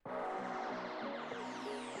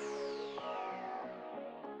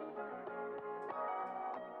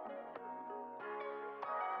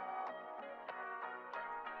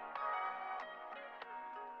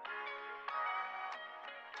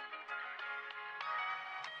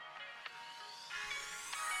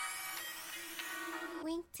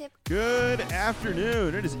Good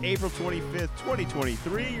afternoon. It is April 25th,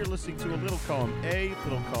 2023. You're listening to a Little Column A,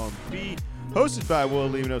 Little Column B, hosted by Will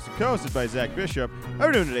Levinos and co-hosted by Zach Bishop. How are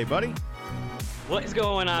you doing today, buddy? What is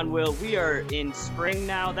going on, Will? We are in spring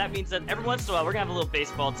now. That means that every once in a while we're going to have a little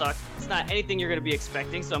baseball talk. It's not anything you're going to be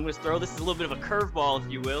expecting, so I'm going to throw this as a little bit of a curveball, if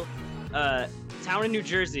you will. Town in New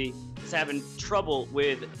Jersey is having trouble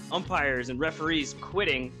with umpires and referees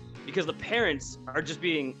quitting because the parents are just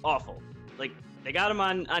being awful. Like, they got them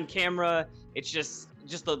on camera. It's just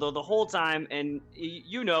the whole time. And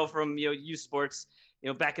you know from youth sports,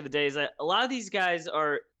 back in the days, that a lot of these guys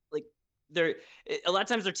are like a lot of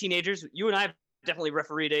times they're teenagers. You and I have definitely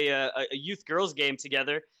refereed a youth girls game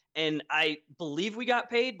together, and I believe we got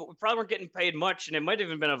paid, but we probably weren't getting paid much, and it might have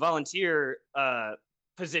even been a volunteer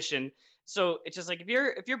position. So it's just like if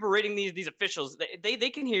you're berating these officials, they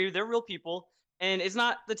can hear you. They're real people, and it's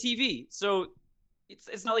not the TV. So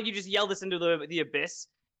it's not like you just yell this into the abyss.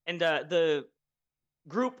 And the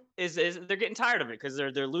group is they're getting tired of it because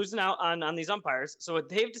they're losing out on these umpires. So what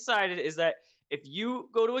they've decided is that if you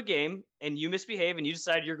go to a game and you misbehave and you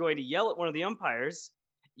decide you're going to yell at one of the umpires,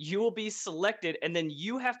 you will be selected, and then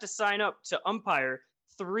you have to sign up to umpire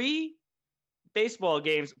 3 baseball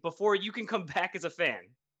games before you can come back as a fan.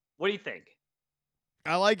 What do you think?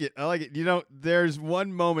 I like it. There's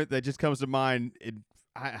one moment that just comes to mind.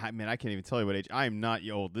 I can't even tell you what age. I am not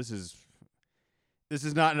old. This is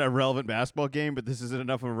not an irrelevant basketball game, but this isn't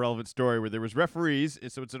enough of a relevant story where there was referees,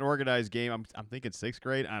 so it's an organized game. I'm thinking 6th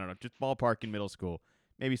grade. I don't know, just ballpark in middle school,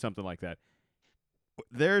 maybe something like that.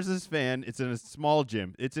 There's this fan. It's in a small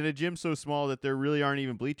gym. It's in a gym so small that there really aren't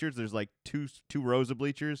even bleachers. There's like two rows of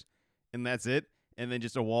bleachers, and that's it. And then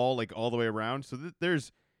just a wall like all the way around. So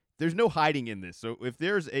there's no hiding in this. So if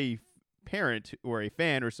there's a parent or a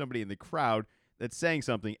fan or somebody in the crowd that's saying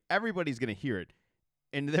something, everybody's going to hear it.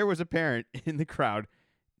 And there was a parent in the crowd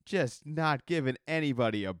just not giving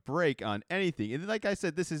anybody a break on anything. And like I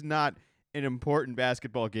said, this is not an important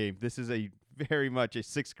basketball game. This is very much a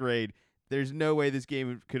 6th grade. There's no way this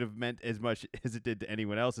game could have meant as much as it did to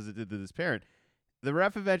anyone else as it did to this parent. The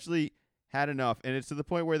ref eventually had enough, and it's to the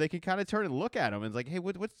point where they can kind of turn and look at him and it's like, hey,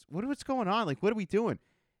 what's going on? Like, what are we doing?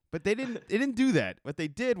 But they didn't do that. What they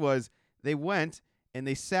did was they went and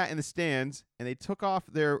they sat in the stands, and they took off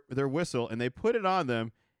their whistle, and they put it on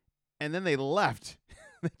them, and then they left.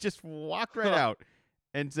 They just walked right out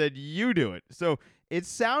and said, you do it. So it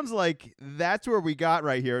sounds like that's where we got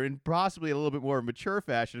right here, and possibly a little bit more mature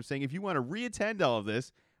fashion of saying, if you want to reattend all of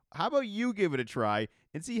this, how about you give it a try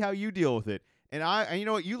and see how you deal with it? And you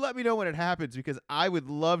know what? You let me know when it happens, because I would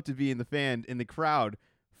love to be in the crowd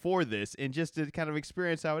for this and just to kind of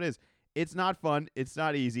experience how it is. It's not fun. It's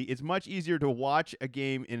not easy. It's much easier to watch a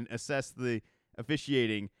game and assess the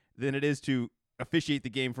officiating than it is to officiate the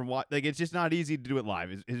game from what. Like, it's just not easy to do it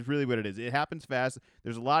live. Is really what it is. It happens fast.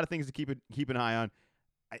 There's a lot of things to keep an eye on.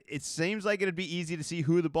 It seems like it'd be easy to see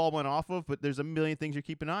who the ball went off of, but there's a million things you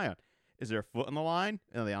keep an eye on. Is there a foot on the line?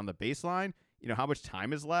 Are they on the baseline? How much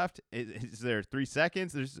time is left? Is there 3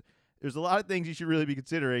 seconds? There's a lot of things you should really be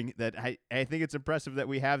considering. That I think it's impressive that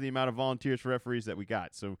we have the amount of volunteers for referees that we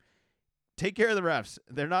got. So take care of the refs.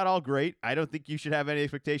 They're not all great. I don't think you should have any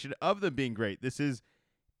expectation of them being great. This is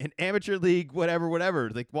an amateur league, whatever.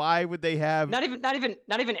 Like, why would they have not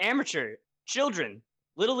even amateur? Children.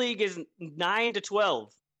 Little League is 9 to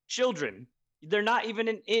 12. Children. They're not even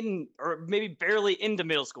in or maybe barely into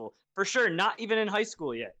middle school. For sure, not even in high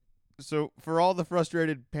school yet. So for all the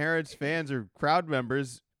frustrated parents, fans, or crowd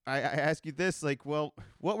members, I ask you this, like, well,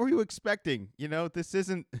 what were you expecting? This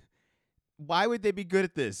isn't. Why would they be good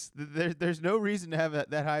at this? There's no reason to have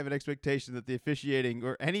that high of an expectation that the officiating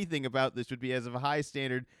or anything about this would be as of a high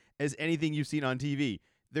standard as anything you've seen on TV.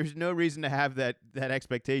 There's no reason to have that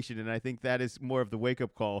expectation, and I think that is more of the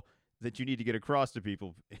wake-up call that you need to get across to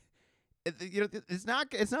people. It's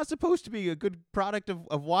not supposed to be a good product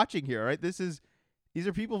of watching here, right? These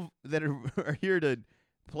are people that are here to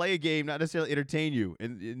play a game, not necessarily entertain you,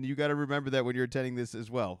 and you got to remember that when you're attending this as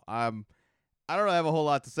well. I don't have a whole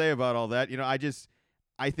lot to say about all that.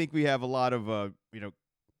 I think we have a lot of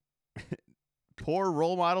poor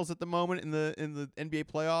role models at the moment in the NBA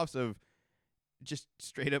playoffs of just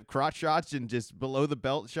straight up crotch shots and just below the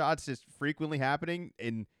belt shots just frequently happening.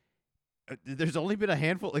 And there's only been a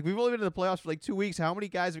handful. Like, we've only been in the playoffs for like 2 weeks. How many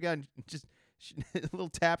guys have gotten just a little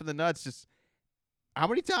tap in the nuts? Just how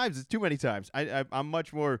many times? It's too many times. I'm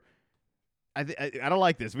much more. I don't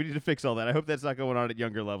like this. We need to fix all that. I hope that's not going on at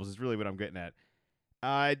younger levels is really what I'm getting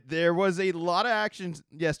at. There was a lot of action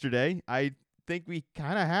yesterday. I think we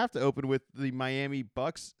kind of have to open with the Miami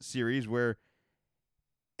Bucks series where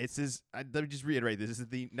Let me just reiterate. This is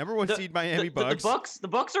the number 1 The seed Miami the Bucks. The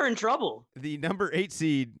Bucks are in trouble. The number 8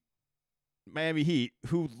 seed Miami Heat,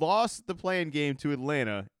 who lost the play-in game to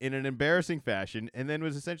Atlanta in an embarrassing fashion and then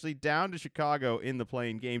was essentially down to Chicago in the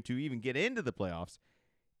play-in game to even get into the playoffs,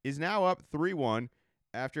 is now up 3-1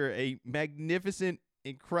 after a magnificent,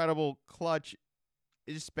 incredible, clutch,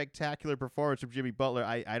 just spectacular performance from Jimmy Butler.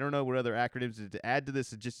 I don't know what other acronyms to add to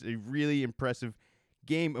this. It's just a really impressive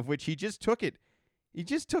game of which he just took it. He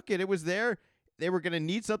just took it. It was there. They were going to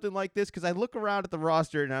need something like this because I look around at the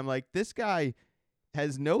roster and I'm like, this guy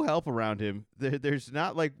has no help around him. There's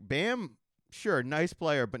not like Bam, sure, nice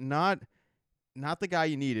player, but not the guy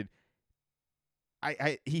you needed.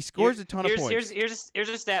 He scores a ton of points. Here's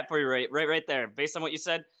a stat for you right there. Based on what you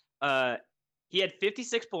said, he had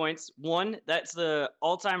 56 points. That's the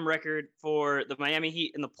all-time record for the Miami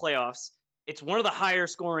Heat in the playoffs. It's one of the higher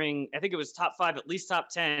scoring. I think it was top 5, at least top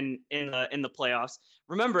 10 in the playoffs.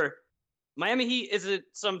 Remember, Miami Heat isn't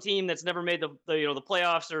some team that's never made the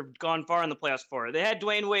playoffs or gone far in the playoffs before. They had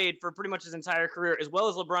Dwayne Wade for pretty much his entire career, as well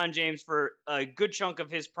as LeBron James for a good chunk of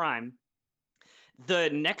his prime. The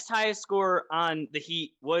next highest score on the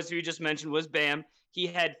Heat was, who you just mentioned, was Bam. He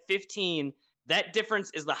had 15. That difference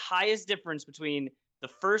is the highest difference between the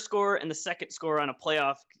first score and the second score on a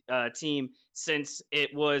playoff team since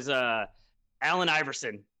it was Allen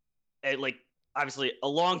Iverson, obviously a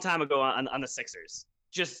long time ago on the Sixers.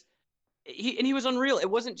 He was unreal. It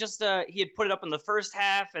wasn't just he had put it up in the first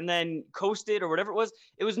half and then coasted or whatever it was.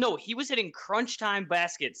 He was hitting crunch time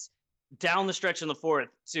baskets down the stretch in the fourth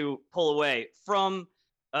to pull away from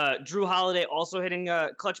Drew Holiday, also hitting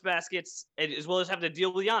clutch baskets, as well as having to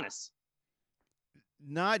deal with Giannis.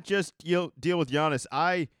 Not just deal with Giannis.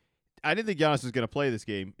 I didn't think Giannis was going to play this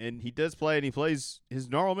game, and he does play, and he plays his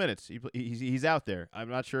normal minutes. He's out there. I'm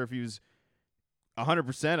not sure if he was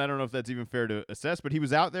 100%. I don't know if that's even fair to assess, but he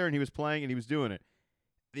was out there, and he was playing, and he was doing it.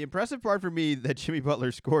 The impressive part for me that Jimmy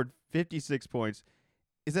Butler scored 56 points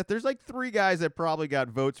is that there's like 3 guys that probably got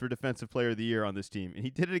votes for Defensive Player of the Year on this team, and he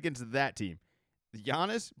did it against that team.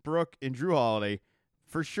 Giannis, Brooke, and Drew Holiday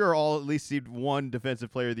for sure all at least received 1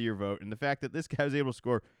 Defensive Player of the Year vote, and the fact that this guy was able to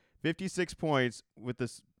score 56 points with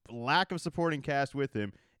this lack of supporting cast with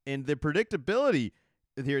him and the predictability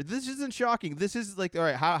here, this isn't shocking. This is like, all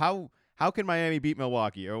right, how can Miami beat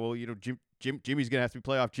Milwaukee? Or, well, Jimmy's going to have to be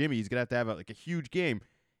playoff Jimmy. He's going to have a huge game.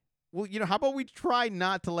 Well, how about we try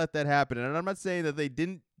not to let that happen? And I'm not saying that they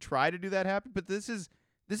didn't try to do that happen, but this is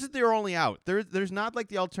their only out. There's not like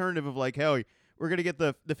the alternative of like, hey, we're going to get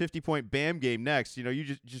the 50-point Bam game next. You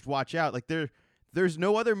just watch out. Like there's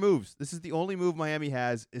no other moves. This is the only move Miami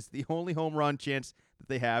has. It's the only home run chance that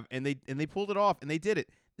they have, and they pulled it off, and they did it.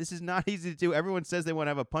 This is not easy to do. Everyone says they want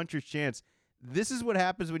to have a puncher's chance. This is what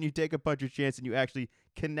happens when you take a puncher's chance and you actually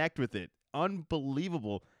connect with it.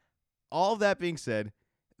 Unbelievable. All of that being said,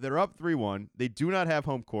 they're up 3-1. They do not have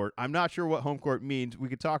home court. I'm not sure what home court means. We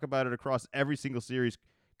could talk about it across every single series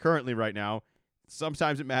currently right now.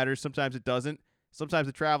 Sometimes it matters. Sometimes it doesn't. Sometimes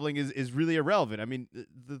the traveling is really irrelevant. I mean,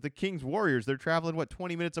 the Kings Warriors, they're traveling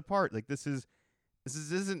 20 minutes apart. Like this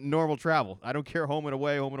isn't normal travel. I don't care home and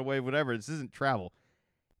away, whatever. This isn't travel.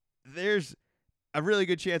 There's a really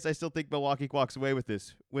good chance I still think Milwaukee walks away with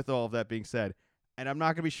this, with all of that being said. And I'm not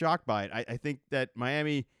going to be shocked by it. I think that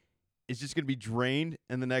Miami is just going to be drained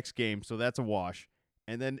in the next game, so that's a wash.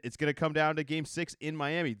 And then it's going to come down to Game 6 in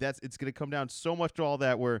Miami. It's going to come down so much to all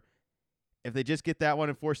that where if they just get that one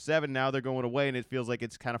and force 7, now they're going away, and it feels like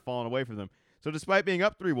it's kind of fallen away from them. So despite being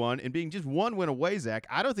up 3-1 and being just 1 win away, Zach,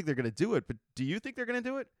 I don't think they're going to do it. But do you think they're going to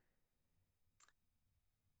do it?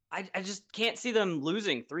 I just can't see them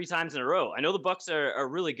losing 3 times in a row. I know the Bucks are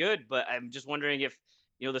really good, but I'm just wondering if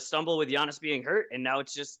the stumble with Giannis being hurt, and now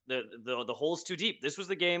it's just the hole's too deep. This was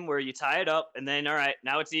the game where you tie it up, and then all right,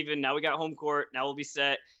 now it's even. Now we got home court. Now we'll be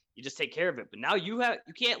set. You just take care of it. But now you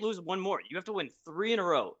can't lose 1 more. You have to win 3 in a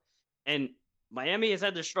row. And Miami has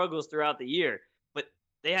had their struggles throughout the year, but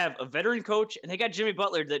they have a veteran coach, and they got Jimmy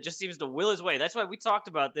Butler that just seems to will his way. That's why we talked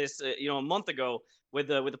about this, a month ago with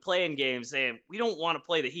the play-in game, saying we don't want to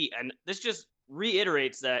play the Heat, and this just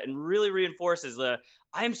reiterates that and really reinforces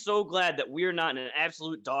I am so glad that we're not in an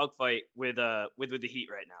absolute dogfight with the Heat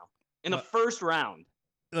right now in the first round.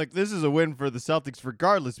 Like, this is a win for the Celtics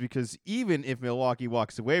regardless, because even if Milwaukee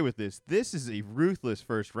walks away with this is a ruthless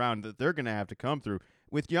first round that they're going to have to come through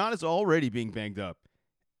with Giannis already being banged up.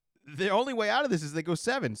 The only way out of this is they go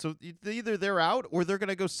 7. So either they're out or they're going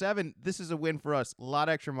to go 7. This is a win for us. A lot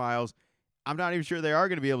of extra miles. I'm not even sure they are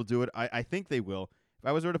going to be able to do it. I think they will.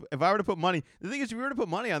 If I were to put money, the thing is, if we were to put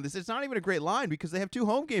money on this, it's not even a great line because they have 2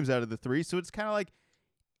 home games out of the 3. So it's kind of like,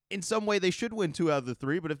 in some way, they should win 2 out of the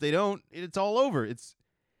 3. But if they don't, it's all over.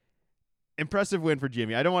 impressive win for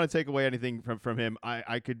Jimmy. I don't want to take away anything from him.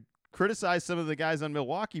 I could criticize some of the guys on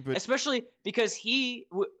Milwaukee, but especially because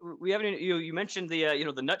we haven't you mentioned the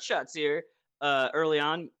the nut shots here early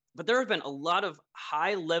on, but there have been a lot of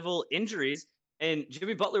high level injuries, and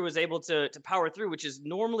Jimmy Butler was able to power through, which is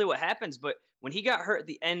normally what happens. But when he got hurt at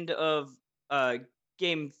the end of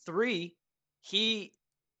game 3, he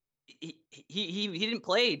he didn't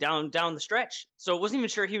play down the stretch, so I wasn't even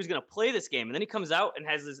sure he was going to play this game, and then he comes out and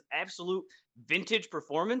has this absolute vintage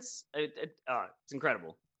performance. It's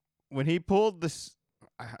incredible. when he pulled this,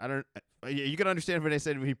 I don't. You can understand what I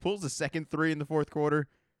said. When he pulls the second three in the fourth quarter,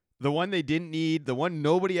 the one they didn't need, the one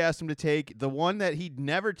nobody asked him to take, the one that he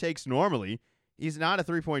never takes normally. He's not a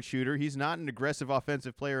 3-point shooter. He's not an aggressive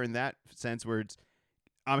offensive player in that sense where it's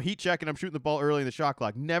I'm heat checking, I'm shooting the ball early in the shot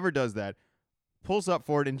clock. Never does that. Pulls up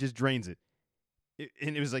for it and just drains it.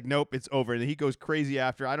 And it was like, nope, it's over. And then he goes crazy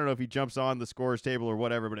after. I don't know if he jumps on the scorer's table or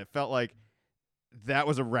whatever, but it felt like that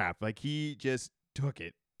was a wrap. Like he just took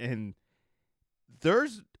it. And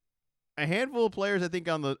there's a handful of players I think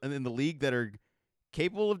in the league that are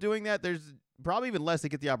capable of doing that. There's probably even less that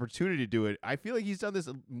get the opportunity to do it. I feel like he's done this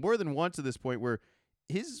more than once at this point where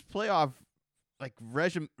his playoff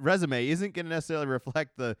resume isn't going to necessarily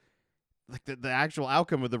reflect the actual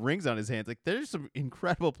outcome of the rings on his hands. Like there's some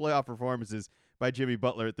incredible playoff performances by Jimmy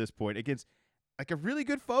Butler at this point against like a really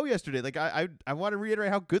good foe yesterday. Like I want to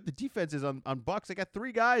reiterate how good the defense is on Bucks. They got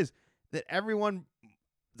 3 guys that everyone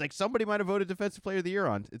like somebody might have voted defensive player of the year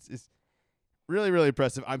on. It's really, really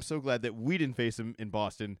impressive. I'm so glad that we didn't face him in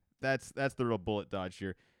Boston. That's the real bullet dodge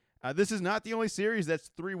here. This is not the only series that's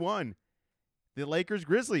 3-1. The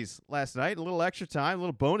Lakers-Grizzlies last night, a little extra time, a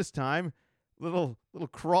little bonus time, little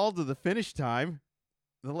crawl to the finish time.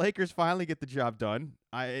 The Lakers finally get the job done.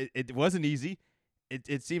 It wasn't easy.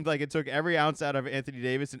 It seemed like it took every ounce out of Anthony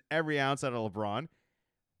Davis and every ounce out of LeBron.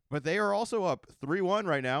 But they are also up 3-1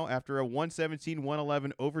 right now after a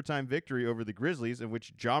 117-111 overtime victory over the Grizzlies, in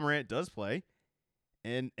which Ja Morant does play.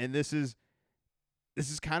 And this is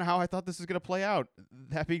kind of how I thought this was going to play out.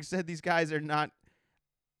 That being said, these guys are not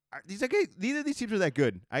neither of these teams are that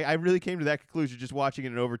good. I really came to that conclusion just watching it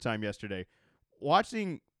in overtime yesterday.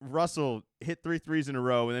 Watching Russell hit 3 threes in a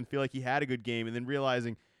row and then feel like he had a good game and then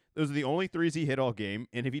realizing those are the only threes he hit all game.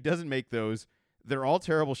 And if he doesn't make those, they're all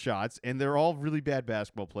terrible shots and they're all really bad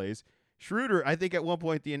basketball plays. Schroeder, I think at one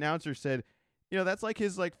point the announcer said, that's like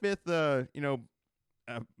his fifth,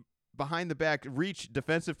 behind the back reach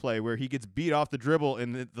defensive play where he gets beat off the dribble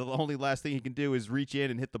and the only last thing he can do is reach in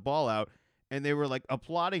and hit the ball out. And they were like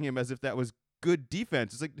applauding him as if that was good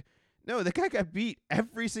defense. It's like, no, the guy got beat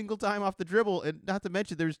every single time off the dribble. And not to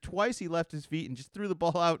mention there's twice he left his feet and just threw the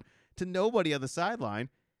ball out to nobody on the sideline.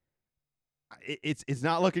 It's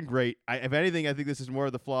not looking great. If anything, I think this is more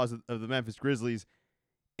of the flaws of the Memphis Grizzlies.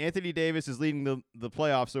 Anthony Davis is leading the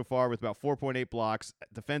playoffs so far with about 4.8 blocks.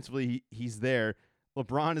 Defensively, he's there.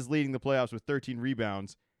 LeBron is leading the playoffs with 13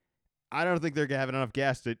 rebounds. I don't think they're going to have enough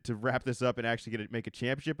gas to wrap this up and actually make a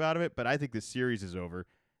championship out of it, but I think this series is over.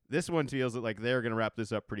 This one feels like they're going to wrap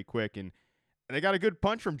this up pretty quick, and they got a good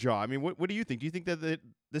punch from Ja. I mean, what do you think? Do you think that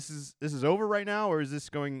this is over right now, or is this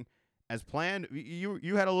going as planned?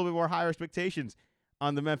 You had a little bit more higher expectations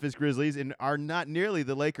on the Memphis Grizzlies and are not nearly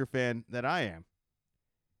the Laker fan that I am.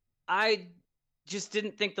 I just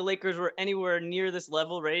didn't think the Lakers were anywhere near this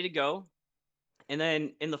level ready to go. And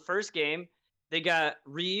then in the first game, they got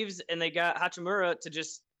Reeves and they got Hachimura to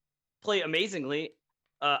just play amazingly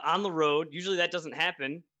on the road. Usually that doesn't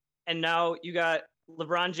happen. And now you got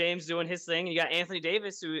LeBron James doing his thing. You got Anthony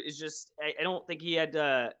Davis, who is just, I don't think he had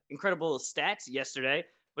incredible stats yesterday,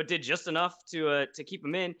 but did just enough to keep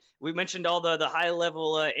him in. We mentioned all the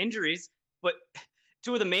high-level injuries, but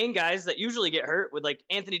two of the main guys that usually get hurt with like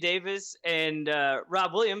Anthony Davis and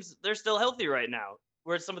Rob Williams, they're still healthy right now.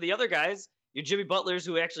 Whereas some of the other guys, Jimmy Butler's,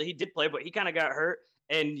 who actually he did play, but he kind of got hurt,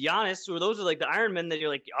 and Giannis, who those are like the Iron Men that you're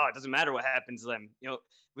like, oh, it doesn't matter what happens to them.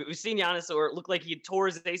 We've seen Giannis, or it looked like he tore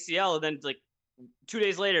his ACL, and then like 2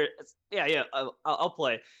 days later, I'll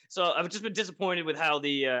play. So I've just been disappointed with how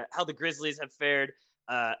the Grizzlies have fared.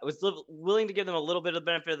 I was willing to give them a little bit of the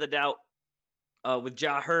benefit of the doubt with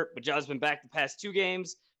Ja hurt, but Ja's been back the past 2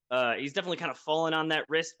 games. He's definitely kind of fallen on that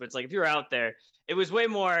wrist, but it's like if you're out there, it was way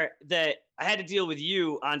more that I had to deal with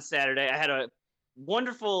you on Saturday. I had a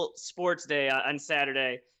wonderful sports day on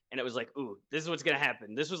Saturday, and it was like, ooh, this is what's gonna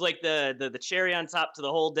happen. This was like the cherry on top to the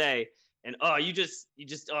whole day. And you just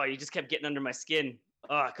kept getting under my skin.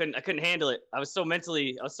 I couldn't handle it. I was so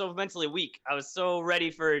mentally weak. I was so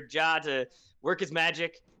ready for Ja to work his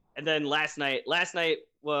magic. And then last night, I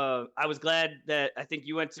was glad that I think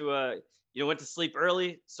you went to went to sleep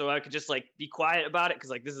early so I could just like be quiet about it because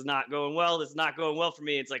like this is not going well. This is not going well for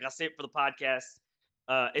me. It's like I'll save it for the podcast.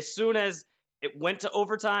 As soon as it went to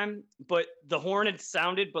overtime, but the horn had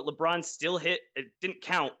sounded, but LeBron still hit. It didn't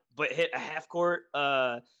count, but hit a half court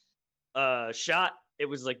shot. It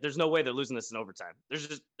was like there's no way they're losing this in overtime.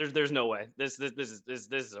 There's no way. This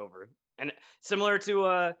is over. And similar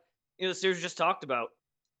to the series we just talked about,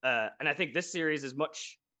 and I think this series is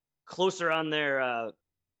much closer on their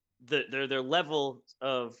level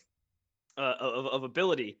of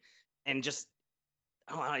ability, and just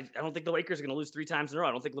I don't think the Lakers are going to lose 3 times in a row.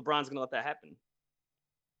 I don't think LeBron's going to let that happen.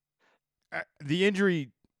 The injury,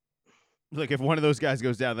 look, if one of those guys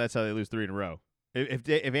goes down, that's how they lose 3 in a row.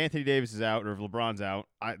 If Anthony Davis is out or if LeBron's out,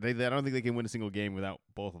 I don't think they can win a single game without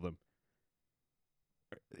both of them.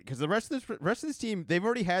 Because the rest of this team, they've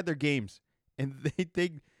already had their games, and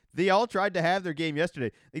they all tried to have their game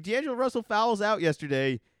yesterday. Like D'Angelo Russell fouls out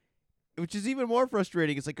yesterday, which is even more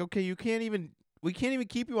frustrating. It's like, okay, we can't even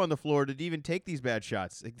keep you on the floor to even take these bad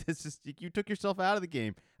shots. Like this is you took yourself out of the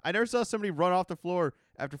game. I never saw somebody run off the floor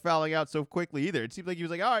after fouling out so quickly either. It seemed like he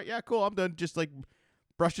was like, all right, yeah, cool, I'm done. Just like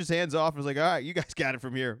brushed his hands off and was like, all right, you guys got it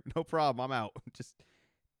from here. No problem, I'm out. Just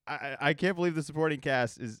I can't believe the supporting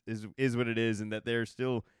cast is what it is and that they're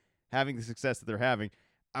still having the success that they're having.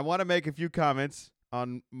 I want to make a few comments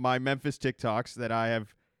on my Memphis TikToks that I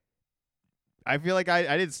have. I feel like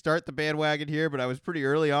I didn't start the bandwagon here, but I was pretty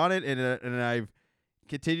early on it, and I've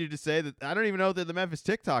continued to say that I don't even know if they're the Memphis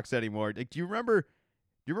TikToks anymore. Like, do you remember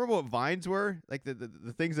what Vines were? Like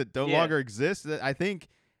the things that no longer exist? I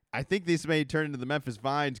think these may turn into the Memphis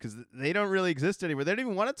Vines because they don't really exist anymore. They don't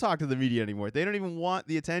even want to talk to the media anymore. They don't even want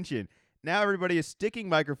the attention. Now everybody is sticking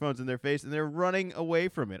microphones in their face and they're running away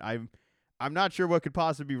from it. I'm not sure what could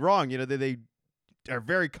possibly be wrong. You know, they are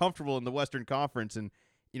very comfortable in the Western Conference, and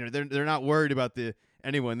you know they're not worried about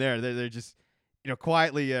anyone there. They're just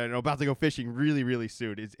quietly about to go fishing really, really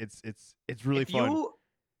soon. It's really fun.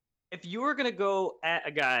 If you were gonna go at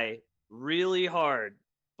a guy really hard,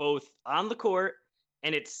 both on the court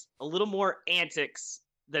and it's a little more antics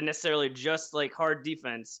than necessarily just like hard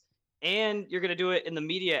defense, and you're going to do it in the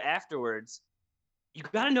media afterwards, you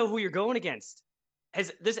got to know who you're going against.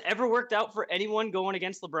 Has this ever worked out for anyone going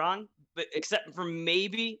against LeBron, but except for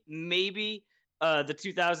maybe the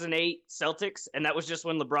 2008 Celtics, and that was just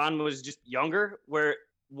when LeBron was just younger, where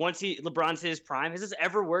once LeBron's his prime. Has this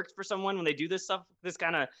ever worked for someone when they do this stuff, this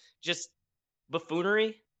kind of just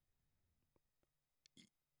buffoonery?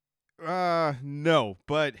 No,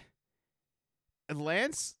 but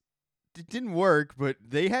Lance, it didn't work, but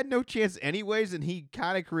they had no chance anyways, and he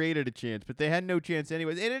kind of created a chance, but they had no chance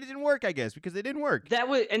anyways, and it didn't work, I guess, because they didn't work. That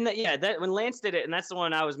was, and that when Lance did it, and that's the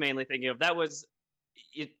one I was mainly thinking of. That was,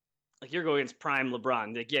 like you're going against prime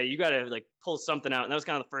LeBron. Like, yeah, you got to like pull something out, and that was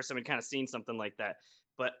kind of the first time we'd kind of seen something like that.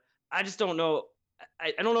 But I just don't know.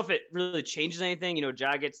 I don't know if it really changes anything. You know,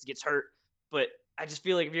 Ja gets hurt, but I just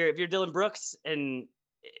feel like if you're Dylan Brooks, and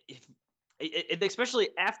especially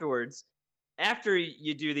afterwards, after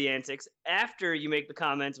you do the antics, after you make the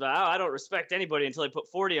comments about, oh, I don't respect anybody until they put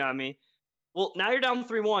 40 on me. Well, now you're down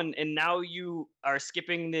 3-1, and now you are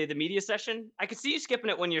skipping the media session. I could see you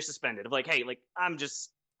skipping it when you're suspended. Of like, hey, like I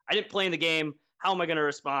didn't play in the game. How am I going to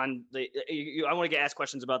respond? I want to get asked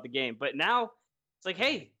questions about the game. But now it's like,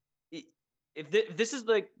 hey, if this is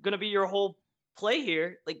like going to be your whole play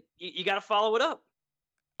here, like you got to follow it up.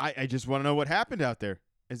 I just want to know what happened out there.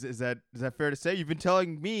 Is that fair to say? You've been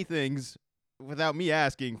telling me things without me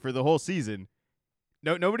asking for the whole season.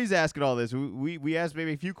 No, nobody's asking all this. We asked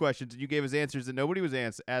maybe a few questions, and you gave us answers that nobody was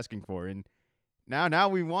asking for. And now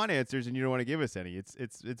we want answers, and you don't want to give us any.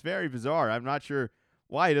 It's very bizarre. I'm not sure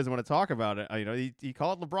why he doesn't want to talk about it. You know, he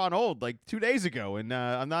called LeBron old like 2 days ago, and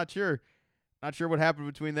I'm not sure what happened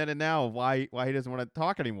between then and now. Why he doesn't want to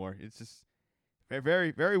talk anymore? It's just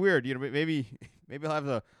very, very weird. You know, maybe he'll have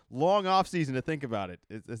a long off season to think about it.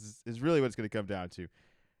 This is really what it's going to come down to.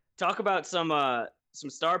 Talk about some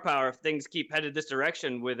star power if things keep headed this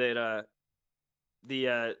direction with it. I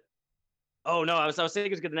was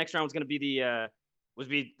thinking the next round was going to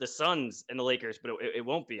be the Suns and the Lakers, but it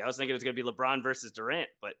won't be. I was thinking it was going to be LeBron versus Durant,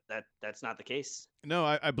 but that's not the case. No,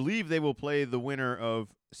 I believe they will play the winner of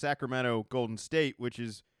Sacramento Golden State, which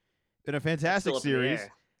has been a fantastic series.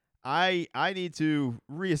 I need to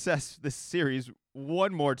reassess this series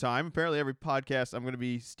one more time. Apparently every podcast I'm going to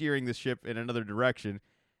be steering this ship in another direction.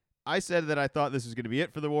 I said that I thought this was going to be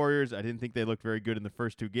it for the Warriors. I didn't think they looked very good in the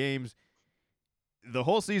first 2 games. The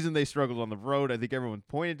whole season they struggled on the road. I think everyone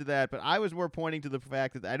pointed to that, but I was more pointing to the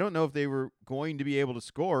fact that I don't know if they were going to be able to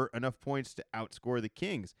score enough points to outscore the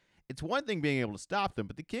Kings. it's one thing being able to stop them,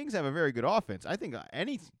 but the Kings have a very good offense. I think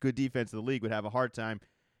any good defense in the league would have a hard time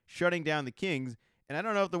shutting down the Kings. And I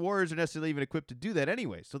don't know if the Warriors are necessarily even equipped to do that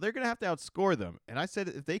anyway. So they're going to have to outscore them. And I said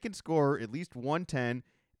if they can score at least 110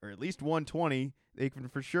 or at least 120, they can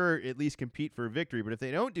for sure at least compete for a victory. But if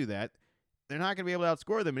they don't do that, they're not going to be able to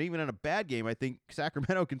outscore them. And even in a bad game, I think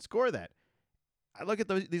Sacramento can score that. I look at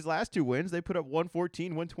these last two wins. They put up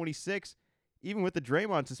 114, 126, even with the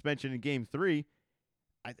Draymond suspension in Game 3.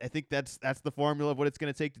 I think that's the formula of what it's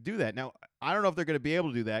going to take to do that. Now, I don't know if they're going to be able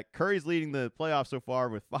to do that. Curry's leading the playoffs so far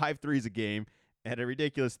with 5 threes a game at a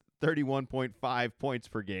ridiculous 31.5 points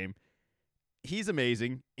per game. He's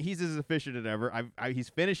amazing. He's as efficient as ever. He's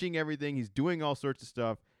finishing everything. He's doing all sorts of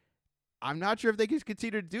stuff. I'm not sure if they can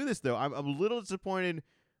continue to do this, though. I'm a little disappointed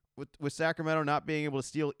with Sacramento not being able to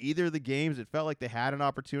steal either of the games. It felt like they had an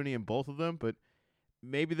opportunity in both of them, but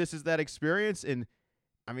maybe this is that experience. And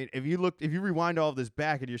I mean, if you rewind all of this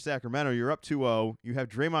back into your Sacramento, you're up 2-0. You have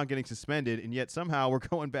Draymond getting suspended, and yet somehow we're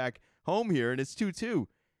going back home here, and it's 2-2.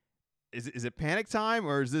 Is it panic time,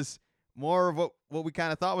 or is this more of what we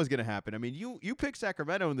kind of thought was going to happen? I mean, you picked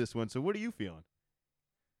Sacramento in this one, so what are you feeling?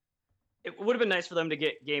 It would have been nice for them to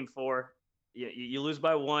get Game 4. You lose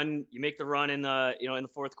by 1. You make the run in the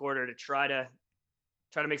fourth quarter to try to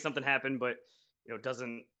make something happen, but it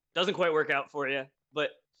doesn't quite work out for you. But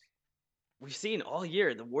we've seen all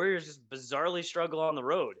year the Warriors just bizarrely struggle on the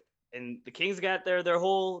road, and the Kings got their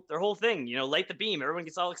whole thing. Light the beam. Everyone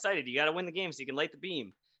gets all excited. You got to win the game so you can light the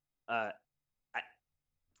beam.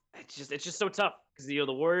 It's just so tough because the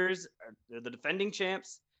Warriors are the defending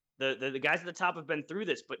champs. The guys at the top have been through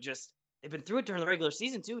this, but just they've been through it during the regular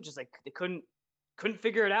season too. Just like they couldn't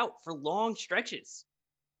figure it out for long stretches,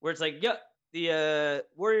 where it's like, the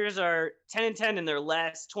Warriors are 10-10 in their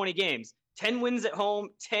last 20 games, 10 wins at home,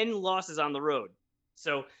 10 losses on the road.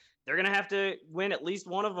 So they're gonna have to win at least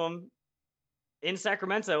one of them in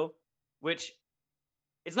Sacramento, which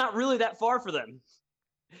it's not really that far for them.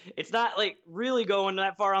 It's not like really going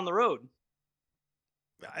that far on the road.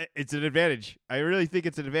 It's an advantage. I really think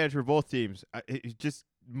it's an advantage for both teams. It's just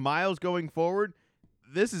miles going forward.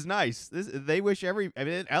 This is nice. They wish LA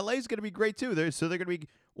is going to be great too. They're going to be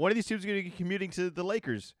one of these teams is going to be commuting to the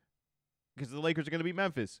Lakers because the Lakers are going to be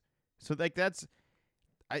Memphis. So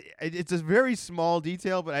it's a very small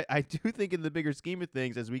detail, but I do think in the bigger scheme of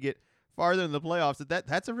things, as we get farther in the playoffs,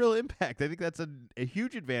 that's a real impact. I think that's a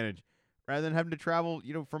huge advantage. Rather than having to travel,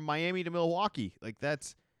 from Miami to Milwaukee, like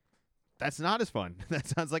that's not as fun. That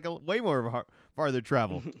sounds like a way more of a farther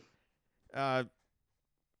travel. I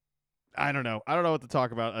don't know. I don't know what to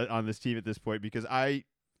talk about on this team at this point because I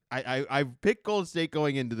picked Golden State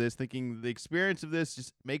going into this, thinking the experience of this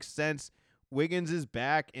just makes sense. Wiggins is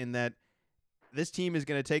back, and that this team is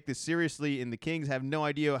going to take this seriously. And the Kings have no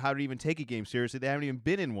idea how to even take a game seriously. They haven't even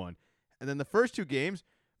been in one. And then the first two games.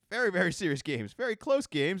 Very, very serious games, very close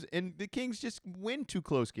games, and the Kings just win 2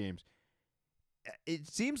 close games. It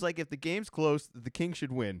seems like if the game's close, the Kings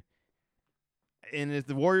should win. And if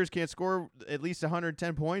the Warriors can't score at least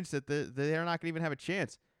 110 points, that they're not going to even have a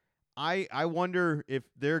chance. I wonder if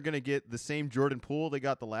they're going to get the same Jordan Poole they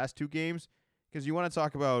got the last 2 games, because you want to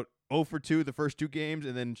talk about 0 for 2 the first 2 games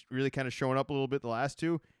and then really kind of showing up a little bit the last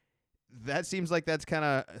 2. That seems like that's kind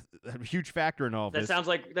of a huge factor in all of this.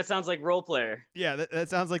 That sounds like role player. Yeah, that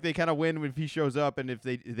sounds like they kind of win if he shows up, and if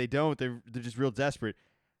they don't, they're just real desperate.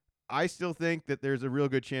 I still think that there's a real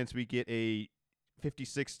good chance we get a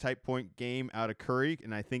 56 type point game out of Curry,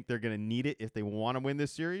 and I think they're going to need it if they want to win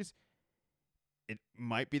this series. It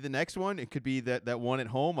might be the next one. It could be that one at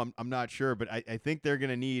home. I'm not sure, but I think they're going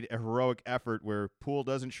to need a heroic effort where Poole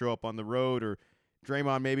doesn't show up on the road, or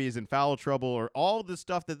Draymond maybe is in foul trouble, or all the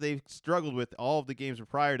stuff that they've struggled with all of the games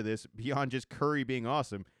prior to this, beyond just Curry being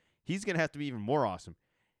awesome. He's going to have to be even more awesome.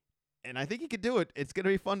 And I think he could do it. It's going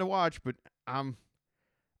to be fun to watch, but I'm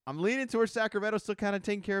leaning towards Sacramento still kind of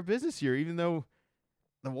taking care of business here, even though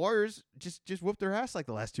the Warriors just whooped their ass like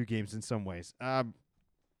the last 2 games in some ways. I'm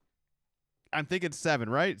thinking 7,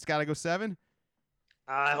 right? It's got to go 7?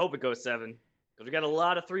 I hope it goes 7, because we got a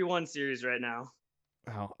lot of 3-1 series right now.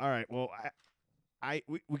 Oh, all right. Well,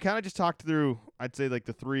 we kind of just talked through, I'd say, like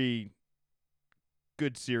the 3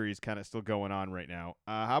 good series kind of still going on right now.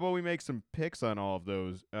 How about we make some picks on all of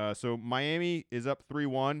those? So Miami is up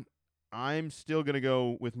 3-1. I'm still going to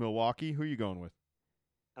go with Milwaukee. Who are you going with?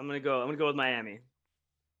 I'm going to go with Miami.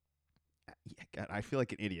 Yeah, God, I feel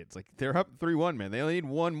like an idiot. It's like they're up 3-1, man. They only need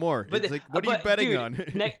one more. But it's like, what are you betting dude, on?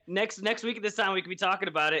 next week at this time we could be talking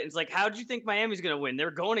about it. It's like, how did you think Miami's going to win?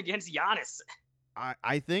 They're going against Giannis.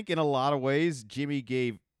 I think in a lot of ways, Jimmy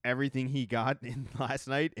gave everything he got in last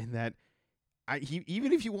night, in that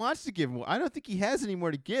Even if he wants to give more, I don't think he has any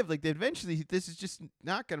more to give. Like eventually, this is just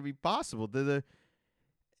not going to be possible.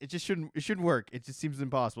 It just shouldn't work. It just seems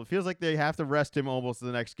impossible. It feels like they have to rest him almost to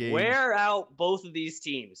the next game. Wear out both of these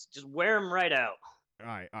teams. Just wear them right out. All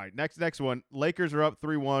right. Next one. Lakers are up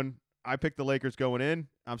 3-1. I picked the Lakers going in.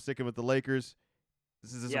 I'm sticking with the Lakers.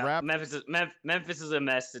 This is a wrap. Memphis is a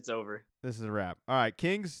mess. It's over. This is a wrap. All right,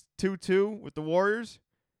 Kings 2-2 with the Warriors.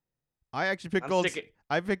 I actually picked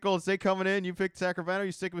I picked Golden State coming in. You picked Sacramento.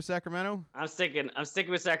 You sticking with Sacramento? I'm sticking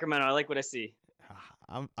with Sacramento. I like what I see.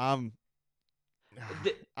 Are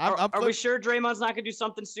we sure Draymond's not gonna do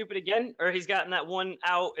something stupid again, or he's gotten that one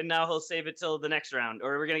out and now he'll save it till the next round,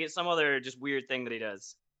 or are we gonna get some other just weird thing that he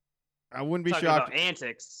does? I wouldn't be Talking shocked. About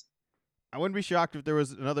antics. I wouldn't be shocked if there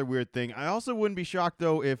was another weird thing. I also wouldn't be shocked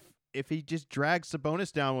though if he just drags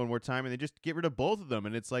Sabonis down one more time and they just get rid of both of them,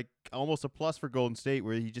 and it's like almost a plus for Golden State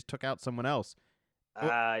where he just took out someone else.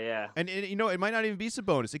 Yeah. And it might not even be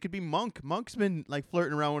Sabonis. It could be Monk. Monk's been like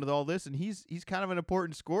flirting around with all this, and he's kind of an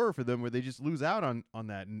important scorer for them where they just lose out on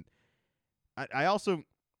that. And I also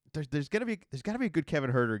there's gotta be a good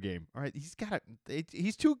Kevin Huerter game. All right,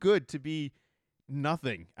 he's too good to be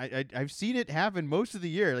nothing. I've seen it happen most of the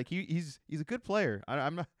year. Like he's a good player. I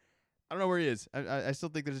don't know where he is. I still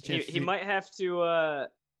think there's a chance. He might have to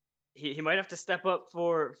he might have to step up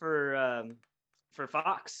for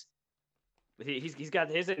Fox. He's got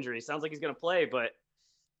his injury. Sounds like he's gonna play, but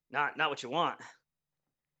not what you want.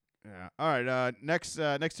 Yeah. All right. Next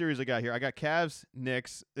series I got here. I got Cavs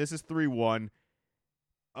Knicks. This is 3-1.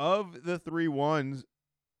 Of the 3-1s,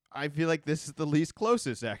 I feel like this is the least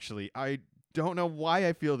closest. Actually, I don't know why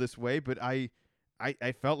I feel this way, but I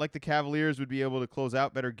felt like the Cavaliers would be able to close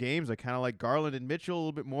out better games. I kind of like Garland and Mitchell a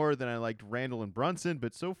little bit more than I liked Randall and Brunson.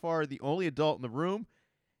 But so far, the only adult in the room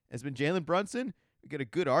has been Jalen Brunson. We got a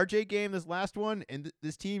good RJ game this last one, and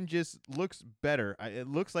this team just looks better. It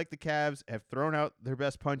looks like the Cavs have thrown out their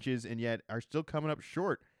best punches and yet are still coming up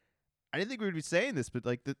short. I didn't think we would be saying this, but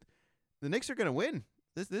like the Knicks are going to win.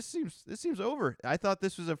 This seems over. I thought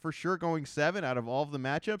this was a for sure going 7 out of all of the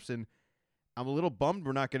matchups, and I'm a little bummed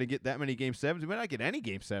we're not going to get that many game 7s. We might not get any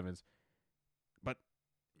game 7s. But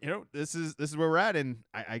this is where we're at, and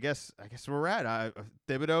I guess where we're at.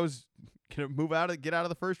 Thibodeau's going to get out of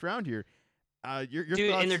the first round here. Your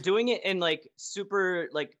dude, thoughts? And they're doing it in like super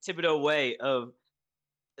like Thibodeau way of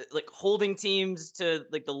like holding teams to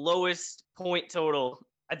like the lowest point total.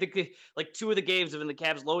 I think like 2 of the games have been the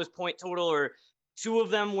Cavs' lowest point total, or 2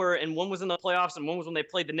 of them were, and one was in the playoffs and one was when they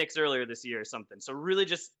played the Knicks earlier this year or something. So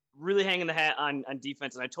really hanging the hat on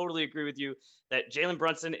defense. And I totally agree with you that Jalen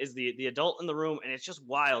Brunson is the adult in the room, and it's just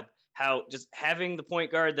wild how just having the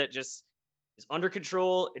point guard that just is under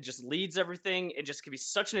control, it just leads everything. It just could be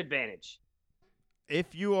such an advantage.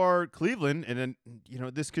 If you are Cleveland, and then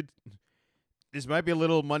this might be a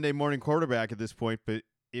little Monday morning quarterback at this point, but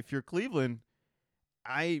if you're Cleveland,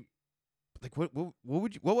 what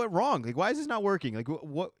went wrong? Like, why is this not working? Like,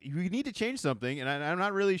 what you need to change something, and I'm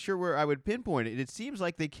not really sure where I would pinpoint it. It seems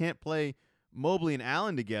like they can't play Mobley and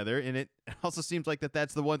Allen together, and it also seems like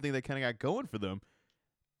that's the one thing that kind of got going for them.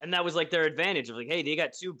 And that was like their advantage of like, hey, they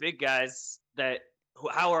got 2 big guys that.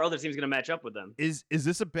 How are other teams going to match up with them? Is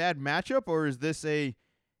this a bad matchup, or is this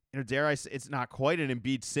dare I say, it's not quite an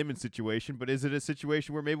Embiid Simmons situation, but is it a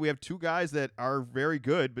situation where maybe we have 2 guys that are very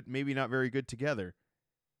good, but maybe not very good together?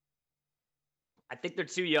 I think they're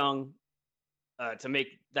too young to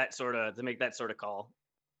make that sort of call.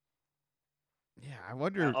 Yeah, I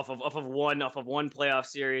wonder off of one playoff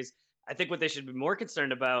series. I think what they should be more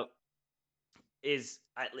concerned about is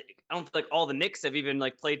I don't think like all the Knicks have even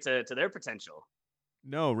like played to their potential.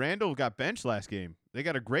 No, Randall got benched last game. They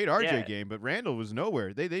got a great RJ game, but Randall was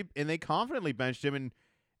nowhere. They confidently benched him, and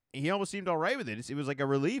he almost seemed all right with it. It was like a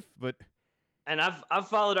relief, but. And I've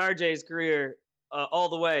followed RJ's career all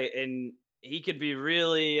the way, and he could be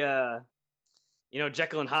really,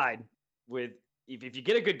 Jekyll and Hyde. With if you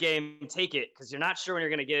get a good game, take it, because you're not sure when you're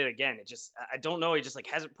going to get it again. I don't know. He just like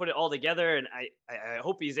hasn't put it all together, and I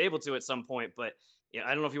hope he's able to at some point, but.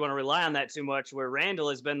 I don't know if you want to rely on that too much, where Randall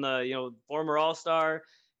has been the former All-Star.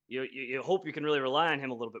 You hope you can really rely on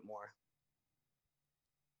him a little bit more.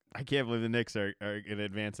 I can't believe the Knicks are going to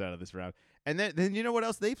advance out of this round. And then you know what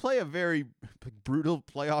else? They play a very brutal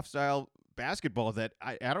playoff-style basketball that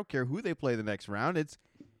I don't care who they play the next round. It's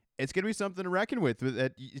going to be something to reckon with.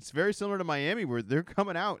 It's very similar to Miami, where they're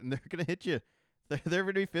coming out and they're going to hit you. They're going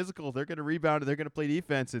to be physical. They're going to rebound, and they're going to play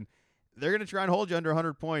defense, and they're going to try and hold you under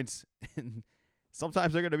 100 points. And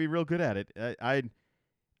sometimes they're going to be real good at it.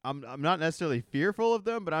 I'm not necessarily fearful of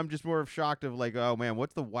them, but I'm just more of shocked of like, oh man,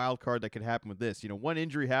 what's the wild card that could happen with this? One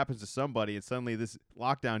injury happens to somebody, and suddenly this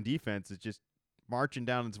lockdown defense is just marching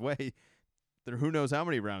down its way through who knows how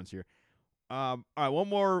many rounds here. All right, one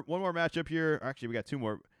more matchup here. Actually, we got two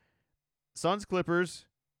more. Suns Clippers.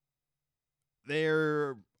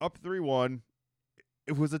 They're up 3-1.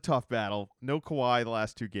 It was a tough battle. No Kawhi the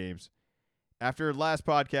last two games. After last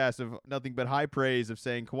podcast of nothing but high praise of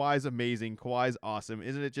saying Kawhi's amazing, Kawhi's awesome.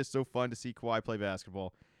 Isn't it just so fun to see Kawhi play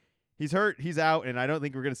basketball? He's hurt, he's out, and I don't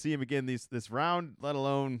think we're going to see him again this round, let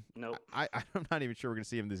alone Nope. I'm not even sure we're going to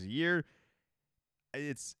see him this year.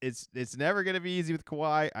 It's never going to be easy with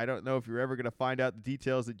Kawhi. I don't know if you're ever going to find out the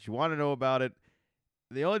details that you want to know about it.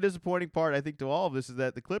 The only disappointing part, I think, to all of this is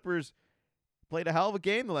that the Clippers played a hell of a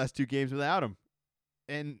game the last two games without him.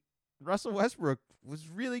 And Russell Westbrook was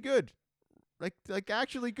really good. Like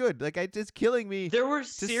actually good. Like it's killing me. There were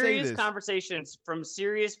serious conversations from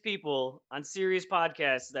serious people on serious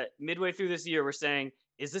podcasts that midway through this year were saying,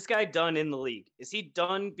 is this guy done in the league? Is he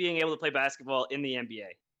done being able to play basketball in the NBA?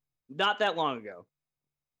 Not that long ago.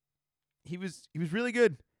 He was really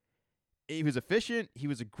good. He was efficient. He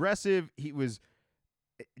was aggressive. He was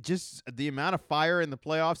just the amount of fire in the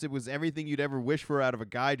playoffs. It was everything you'd ever wish for out of a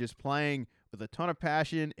guy just playing with a ton of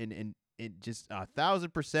passion and just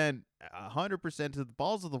 1,000%, 100% to the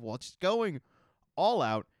balls of the wall, just going all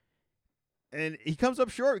out. And he comes up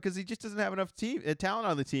short because he just doesn't have enough talent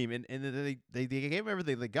on the team. And they gave him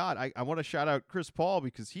everything they got. I want to shout out Chris Paul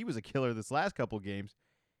because he was a killer this last couple of games.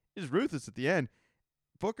 He was ruthless at the end.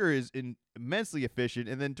 Booker is immensely efficient,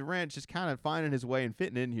 and then Durant's just kind of finding his way and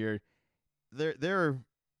fitting in here. They're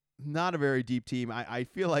not a very deep team. I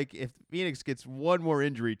feel like if Phoenix gets one more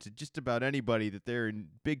injury to just about anybody, that they're in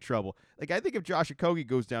big trouble. Like, I think if Josh Okogie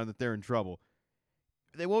goes down, that they're in trouble.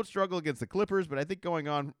 They won't struggle against the Clippers, but I think going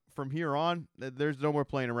on from here on, there's no more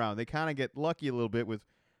playing around. They kind of get lucky a little bit with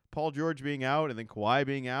Paul George being out and then Kawhi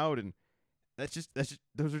being out, and that's just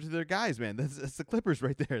those are their guys, man. That's the Clippers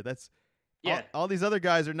right there. Yeah. All these other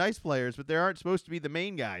guys are nice players, but they aren't supposed to be the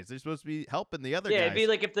main guys. They're supposed to be helping the other guys. Yeah, it'd be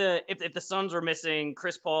like if the Suns were missing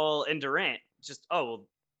Chris Paul and Durant, just I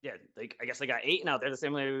guess they got Ayton out there the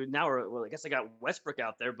same way now. I guess they got Westbrook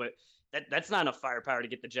out there, but that's not enough firepower to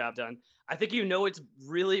get the job done. I think it's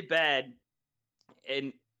really bad,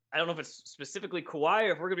 and I don't know if it's specifically Kawhi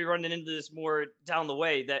or if we're gonna be running into this more down the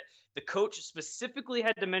way, that the coach specifically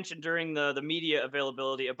had to mention during the media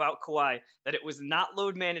availability about Kawhi that it was not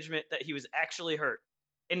load management, that he was actually hurt.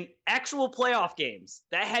 In actual playoff games,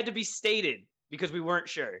 that had to be stated because we weren't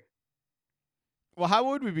sure. Well, how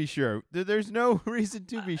would we be sure? There's no reason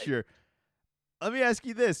to be sure. Let me ask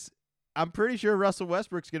you this. I'm pretty sure Russell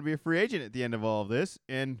Westbrook's going to be a free agent at the end of all of this,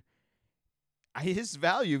 and his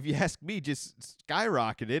value, if you ask me, just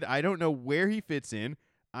skyrocketed. I don't know where he fits in.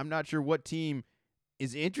 I'm not sure what team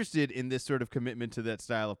is interested in this sort of commitment to that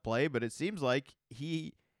style of play, but it seems like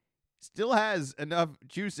he still has enough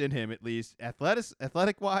juice in him, at least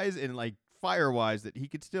athletic-wise and like fire-wise, that he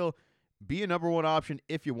could still be a number one option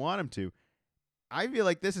if you want him to. I feel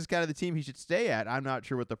like this is kind of the team he should stay at. I'm not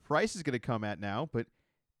sure what the price is going to come at now, but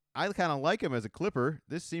I kind of like him as a Clipper.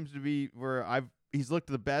 This seems to be where he's looked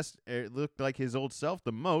the best, looked like his old self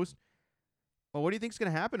the most. Well, what do you think is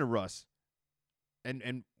going to happen to Russ?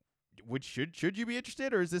 And should you be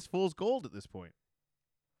interested, or is this fool's gold at this point?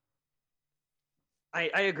 I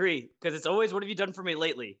agree, because it's always, what have you done for me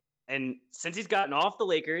lately? And since he's gotten off the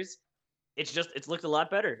Lakers, it's looked a lot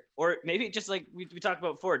better. Or maybe just like we talked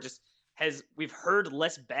about before, we've heard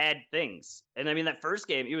less bad things. And I mean, that first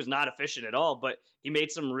game, he was not efficient at all, but he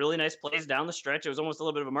made some really nice plays down the stretch. It was almost a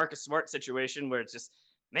little bit of a Marcus Smart situation where it's just,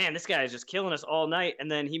 man, this guy is just killing us all night. And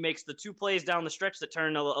then he makes the two plays down the stretch that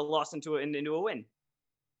turn a loss into a win.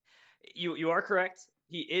 You are correct.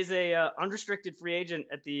 He is a unrestricted free agent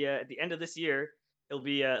at the end of this year. He'll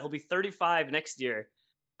be 35 next year.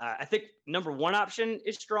 I think number one option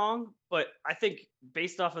is strong, but I think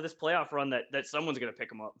based off of this playoff run that someone's going to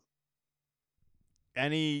pick him up.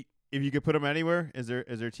 If you could put him anywhere, is there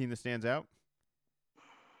a team that stands out?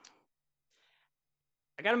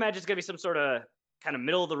 I gotta imagine it's gonna be some sort of kind of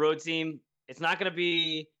middle of the road team. It's not gonna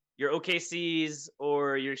be your OKCs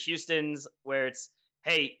or your Houstons where it's,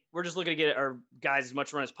 hey, we're just looking to get our guys as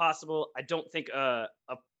much run as possible. I don't think a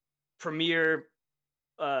premier,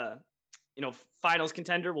 finals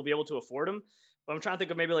contender will be able to afford them. But I'm trying to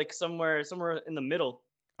think of maybe like somewhere in the middle.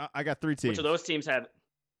 I got three teams. Which of those teams have?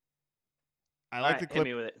 I like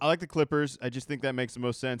the Clippers. I just think that makes the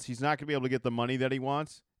most sense. He's not going to be able to get the money that he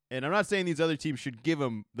wants. And I'm not saying these other teams should give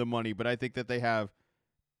him the money, but I think that they have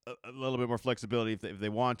a little bit more flexibility if they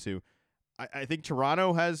want to. I think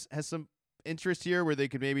Toronto has some interest here where they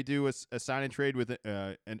could maybe do a sign and trade with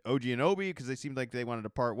an OG Anunoby because they seemed like they wanted to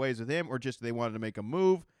part ways with him, or just they wanted to make a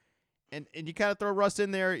move. And you kind of throw Russ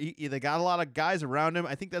in there. They got a lot of guys around him.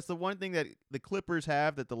 I think that's the one thing that the Clippers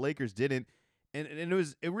have that the Lakers didn't. And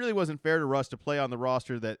it really wasn't fair to Russ to play on the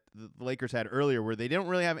roster that the Lakers had earlier, where they don't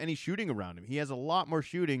really have any shooting around him. He has a lot more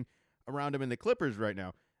shooting around him in the Clippers right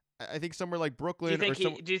now. I think somewhere like Brooklyn.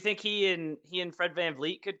 Do you think he and Fred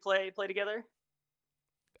VanVleet could play together?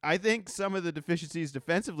 I think some of the deficiencies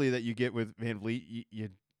defensively that you get with VanVleet,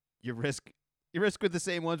 you risk with the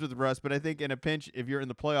same ones with Russ. But I think in a pinch, if you're in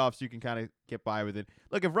the playoffs, you can kind of get by with it.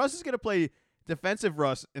 Look, if Russ is going to play defensive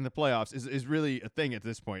Russ in the playoffs is really a thing at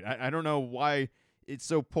this point. I don't know why it's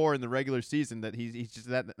so poor in the regular season that he's just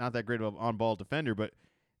not that great of an on-ball defender, but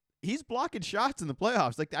he's blocking shots in the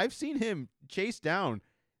playoffs. Like, I've seen him chase down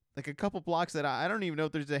like a couple blocks that I don't even know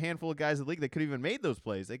if there's a handful of guys in the league that could have even made those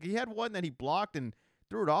plays. Like, he had one that he blocked and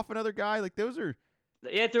threw it off another guy. Like, those are...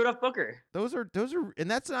 Yeah, threw it off Booker. Those are,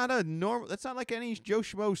 and that's not a normal. That's not like any Joe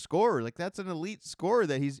Schmo scorer. Like, that's an elite scorer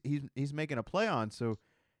that he's making a play on. So,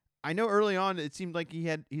 I know early on it seemed like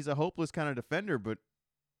he's a hopeless kind of defender, but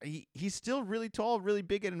he's still really tall, really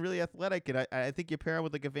big, and really athletic. And I think you pair him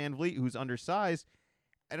with like a VanVleet who's undersized.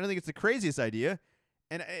 I don't think it's the craziest idea,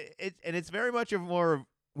 and it's very much of more of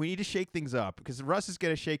we need to shake things up because Russ is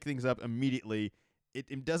going to shake things up immediately.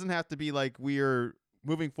 It doesn't have to be like we are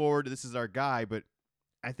moving forward. This is our guy, but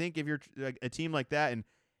I think if you're like a team like that and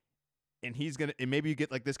he's gonna and maybe you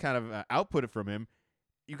get like this kind of output from him.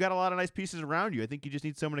 You got a lot of nice pieces around you. I think you just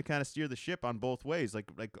need someone to kind of steer the ship on both ways, like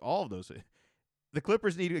all of those. The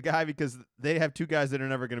Clippers need a guy because they have two guys that are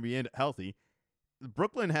never going to be healthy.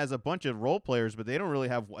 Brooklyn has a bunch of role players, but they don't really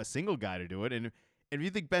have a single guy to do it. And if you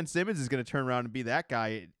think Ben Simmons is going to turn around and be that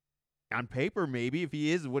guy, on paper maybe if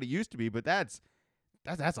he is what he used to be, but that's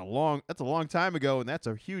a long time ago, and that's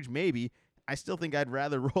a huge maybe. I still think I'd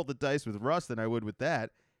rather roll the dice with Russ than I would with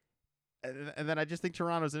that. And then I just think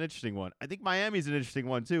Toronto's an interesting one. I think Miami's an interesting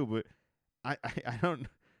one too, but I don't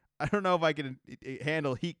know if I can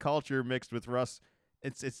handle Heat culture mixed with Russ.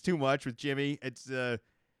 It's too much with Jimmy. It's too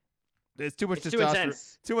much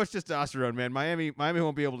testosterone. Too much testosterone, man. Miami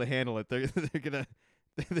won't be able to handle it. They're gonna.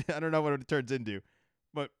 I don't know what it turns into,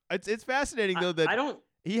 but it's fascinating though that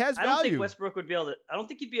he has value. I don't think Westbrook would be able to. I don't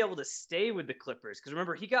think he'd be able to stay with the Clippers because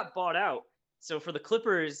remember he got bought out. So for the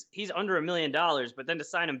Clippers, he's under $1 million, but then to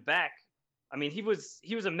sign him back. I mean, he was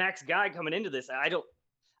a max guy coming into this. I don't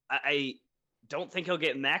think he'll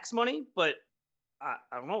get max money, but I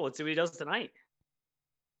don't know. Let's see what he does tonight.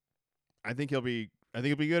 I think he'll be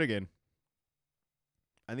good again.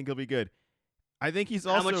 I think he'll be good. I think he's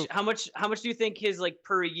also how much do you think his like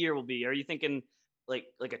per year will be? Are you thinking like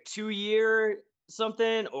a 2-year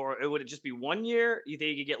something, or would it just be 1 year? You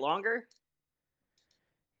think he could get longer?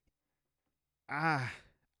 I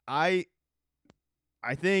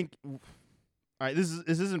think. All right, this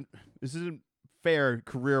isn't fair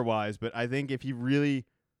career wise, but I think if he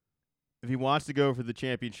wants to go for the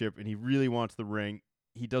championship and he really wants the ring,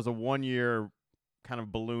 he does a 1-year kind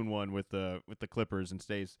of balloon one with the Clippers and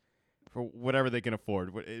stays for whatever they can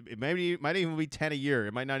afford. It might even be 10 a year.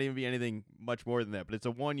 It might not even be anything much more than that. But it's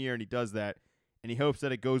a 1 year and he does that, and he hopes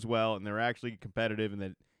that it goes well and they're actually competitive and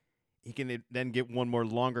that he can then get one more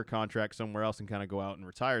longer contract somewhere else and kind of go out and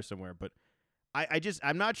retire somewhere. But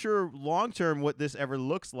I'm not sure long term what this ever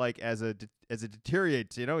looks like as it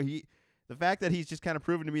deteriorates. You know, the fact that he's just kind of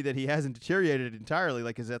proven to me that he hasn't deteriorated entirely,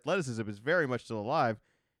 like his athleticism is very much still alive.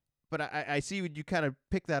 But I see when you kind of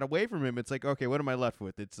pick that away from him, it's like, okay, what am I left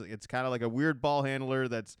with? It's kind of like a weird ball handler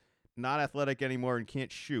that's not athletic anymore and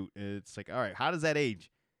can't shoot. It's like, all right, how does that age?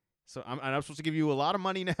 So I'm supposed to give you a lot of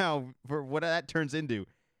money now for what that turns into.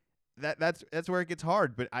 That's where it gets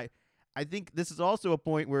hard. But I think this is also a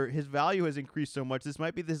point where his value has increased so much. This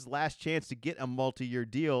might be his last chance to get a multi-year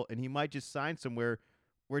deal, and he might just sign somewhere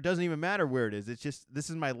where it doesn't even matter where it is. It's just, this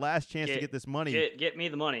is my last chance to get this money. Get me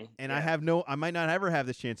the money. And I might not ever have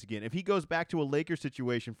this chance again. If he goes back to a Lakers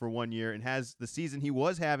situation for 1 year and has the season he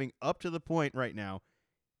was having up to the point right now,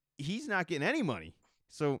 he's not getting any money.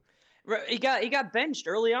 So he got benched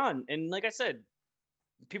early on, and like I said,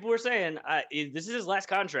 people were saying this is his last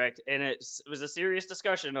contract, and it was a serious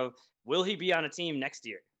discussion of will he be on a team next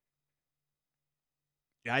year.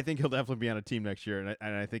 Yeah, I think he'll definitely be on a team next year,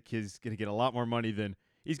 and I think he's going to get a lot more money than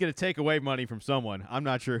he's going to take away money from someone. I'm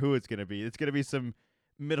not sure who it's going to be. It's going to be some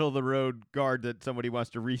middle of the road guard that somebody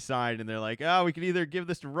wants to re-sign, and they're like, oh, we can either give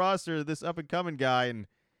this to Russ or this up and coming guy, and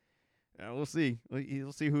we'll see.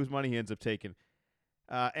 We'll see whose money he ends up taking.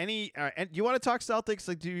 And do you want to talk Celtics?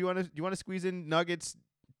 Like, do you want to squeeze in Nuggets,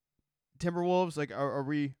 Timberwolves? Like, are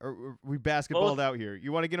we basketballed out here?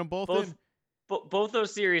 You want to get them both in? Both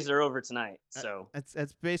those series are over tonight. So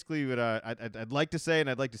that's basically what I'd like to say, and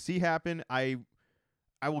I'd like to see happen. I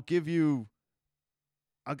I will give you.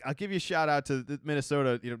 I'll give you a shout out to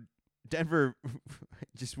Minnesota. Denver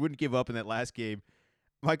just wouldn't give up in that last game.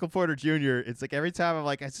 Michael Porter Jr., it's like every time I'm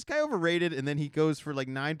like, is this guy overrated? And then he goes for like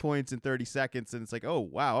 9 points in 30 seconds. And it's like, oh,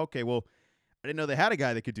 wow. Okay, well, I didn't know they had a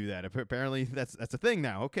guy that could do that. Apparently, that's a thing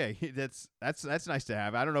now. Okay, that's nice to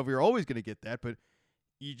have. I don't know if you're always going to get that, but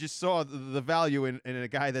you just saw the value in a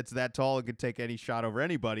guy that's that tall and could take any shot over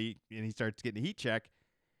anybody, and he starts getting a heat check.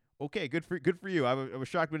 Okay, good for you. I was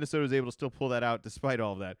shocked Minnesota was able to still pull that out despite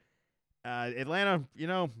all of that. Atlanta,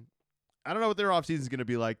 I don't know what their offseason is going to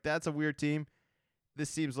be like. That's a weird team. This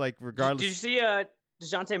seems like regardless. Did you see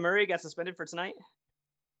DeJounte Murray got suspended for tonight?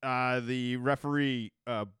 The referee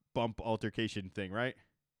bump altercation thing, right?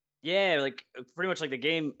 Yeah, like pretty much like the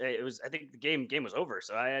game. It was. I think the game was over,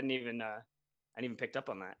 so I hadn't even picked up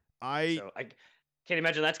on that. So I can't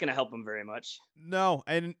imagine that's going to help him very much. No,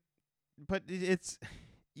 but it's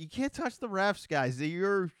you can't touch the refs, guys.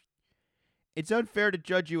 It's unfair to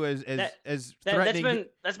judge you as threatening.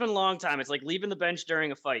 That's been a long time. It's like leaving the bench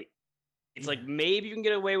during a fight. It's like maybe you can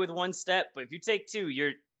get away with one step, but if you take two,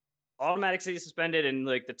 you're automatically suspended. And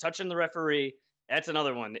like the touching the referee, that's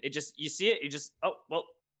another one. It just you see it, you just a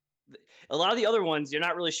lot of the other ones you're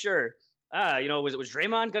not really sure. Was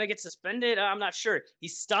Draymond gonna get suspended? I'm not sure. He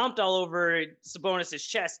stomped all over Sabonis'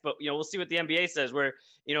 chest, but we'll see what the NBA says. Where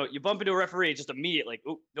you bump into a referee, just immediate like,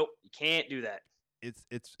 oh nope, you can't do that.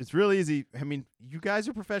 It's real easy. I mean, you guys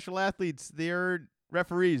are professional athletes. They're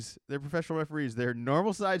referees. They're professional referees. They're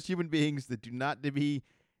normal-sized human beings that do not to be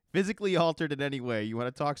physically altered in any way. You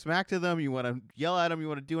want to talk smack to them. You want to yell at them. You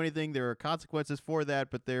want to do anything. There are consequences for that,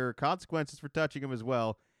 but there are consequences for touching them as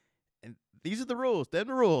well. And these are the rules. They're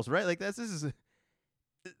the rules, right? Like this is an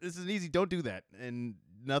easy. Don't do that, and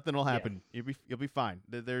nothing will happen. Yeah. You'll be fine.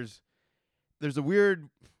 There's a weird.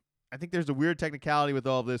 I think there's a weird technicality with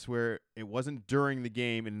all of this where it wasn't during the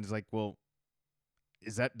game, and it's like, well,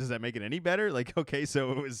 does that make it any better? Like, okay,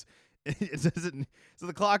 so it was. It doesn't. So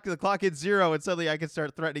the clock hits 0, and suddenly I can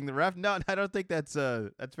start threatening the ref. No, I don't think that's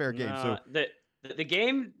fair game. So the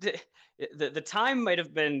game, the time might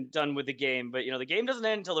have been done with the game, but the game doesn't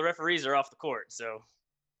end until the referees are off the court. So,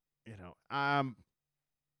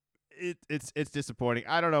 it's disappointing.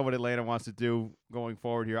 I don't know what Atlanta wants to do going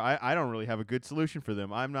forward here. I don't really have a good solution for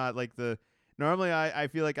them. I'm not like normally I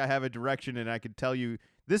feel like I have a direction and I could tell you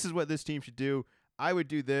this is what this team should do. I would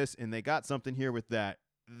do this, and they got something here with that.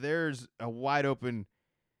 There's a wide open.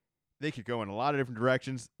 They could go in a lot of different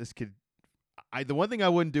directions. The one thing I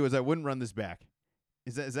wouldn't do is I wouldn't run this back.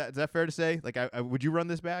 Is that fair to say? Like, would you run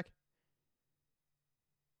this back?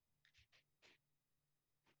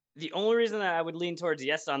 The only reason that I would lean towards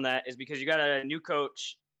yes on that is because you got a new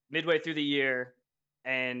coach midway through the year,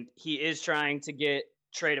 and he is trying to get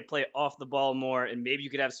Trey to play off the ball more, and maybe you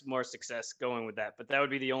could have some more success going with that. But that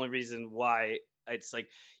would be the only reason why. It's like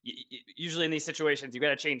usually in these situations, you got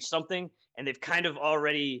to change something, and they've kind of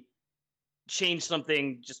already changed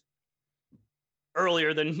something just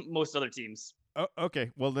earlier than most other teams. Oh, okay.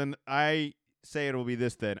 Well, then I say it will be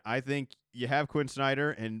this then. I think you have Quinn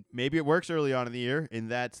Snyder, and maybe it works early on in the year, and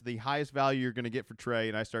that's the highest value you're going to get for Trey,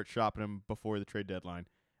 and I start shopping him before the trade deadline.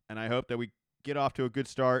 And I hope that we get off to a good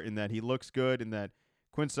start and that he looks good and that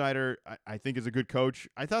Quinn Snyder, I think, is a good coach.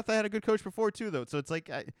 I thought they had a good coach before, too, though. So it's like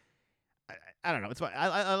I don't know. It's fine.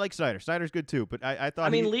 I like Snyder. Snyder's good too, but I thought. I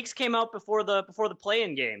mean, leaks came out before the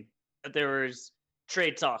play-in game that there was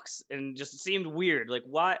trade talks, and just seemed weird. Like,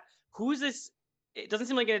 why? Who's this? It doesn't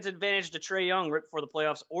seem like it's an advantage to Trae Young right before the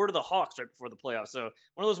playoffs, or to the Hawks right before the playoffs. So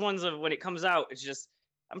one of those ones of when it comes out, it's just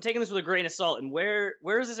I'm taking this with a grain of salt. And where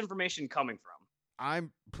is this information coming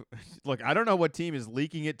from? Look. I don't know what team is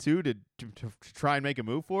leaking it to try and make a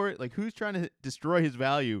move for it. Like, who's trying to destroy his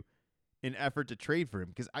value in effort to trade for him?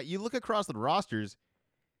 Because you look across the rosters,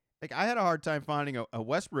 like I had a hard time finding a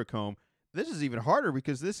Westbrook home. This is even harder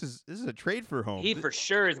because this is a trade for home. He for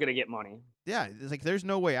sure is going to get money. Yeah, it's like there's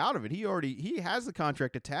no way out of it. He has the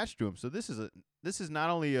contract attached to him. So this is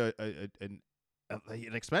not only an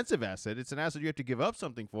expensive asset. It's an asset you have to give up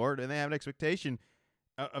something for it, and they have an expectation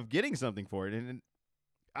of getting something for it. And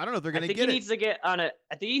I don't know if they're going to get it. I think he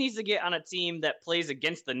needs to get on a team that plays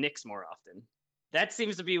against the Knicks more often. That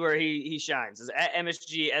seems to be where he shines, is at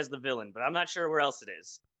MSG as the villain, but I'm not sure where else it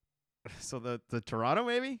is. So the Toronto,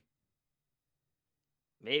 maybe?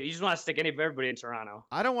 Maybe you just want to stick everybody in Toronto.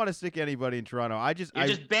 I don't want to stick anybody in Toronto. You're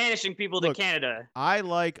just banishing people to Canada. I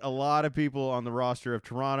like a lot of people on the roster of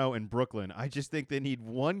Toronto and Brooklyn. I just think they need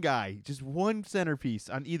one guy, just one centerpiece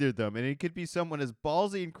on either of them, and it could be someone as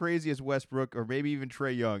ballsy and crazy as Westbrook or maybe even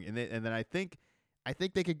Trae Young. And then I think I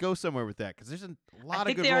think they could go somewhere with that because there's a I lot of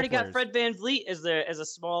think good they role already got players. Fred VanVleet as a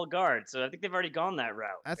small guard, so I think they've already gone that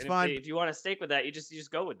route. That's And fine. if you want to stick with that, you just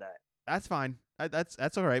go with that. That's fine.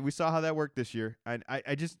 That's all right. We saw how that worked this year.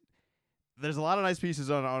 I just there's a lot of nice pieces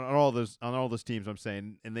on all those teams. I'm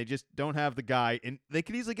saying, and they just don't have the guy. And they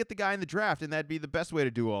could easily get the guy in the draft, and that'd be the best way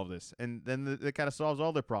to do all this. And then that kind of solves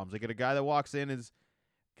all their problems. They get a guy that walks in is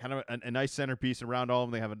kind of a nice centerpiece around all of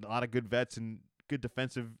them. They have a lot of good vets and good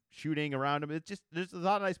defensive shooting around them. It's just there's a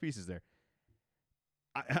lot of nice pieces there.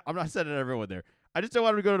 I'm not sending everyone there. I just don't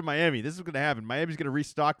want them to go to Miami. This is going to happen. Miami's going to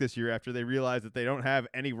restock this year after they realize that they don't have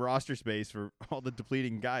any roster space for all the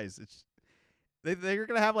depleting guys. They're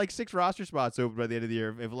going to have like 6 roster spots open by the end of the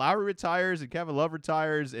year. If Lowry retires and Kevin Love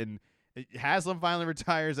retires and Haslam finally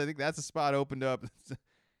retires, I think that's a spot opened up.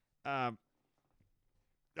 All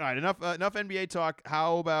right, enough NBA talk.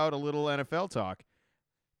 How about a little NFL talk?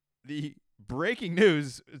 The breaking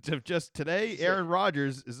news of just today: Aaron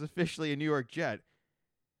Rodgers is officially a New York Jet.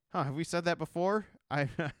 Huh, have we said that before?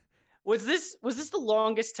 Was this the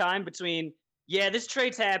longest time between this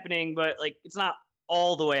trade's happening, but like it's not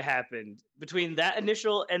all the way happened between that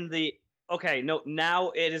initial and the okay, no, now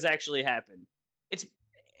it has actually happened.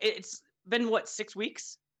 It's been what, 6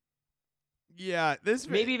 weeks? Yeah, this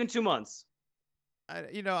Maybe even 2 months.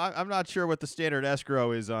 I'm not sure what the standard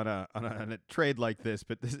escrow is on a trade like this,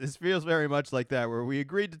 but this feels very much like that, where we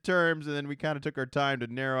agreed to terms and then we kind of took our time to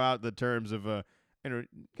narrow out the terms of kind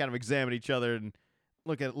of examine each other and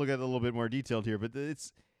look at it a little bit more detailed here. But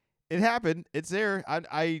it happened. It's there.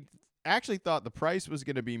 I actually thought the price was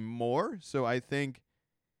going to be more, so I think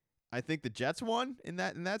the Jets won in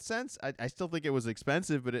that sense. I still think it was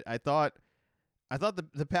expensive, but I thought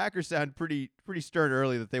the Packers sounded pretty stern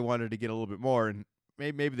early that they wanted to get a little bit more, and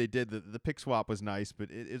maybe they did. The pick swap was nice, but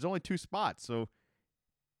it's only 2 spots, so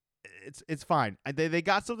it's fine. They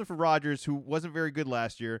got something for Rodgers, who wasn't very good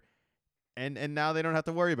last year. And now they don't have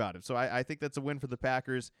to worry about him. So I think that's a win for the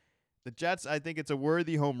Packers. The Jets, I think it's a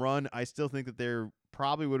worthy home run. I still think that they're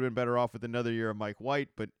probably would have been better off with another year of Mike White,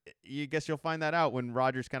 but I guess you'll find that out when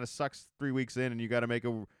Rodgers kind of sucks 3 weeks in and you got to make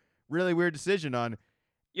a really weird decision on.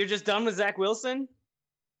 You're just done with Zach Wilson?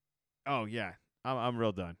 Oh yeah, I'm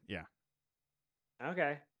real done. Yeah.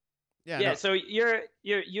 Okay. Yeah. Yeah. No. So you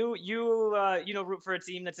root for a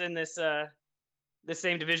team that's in this the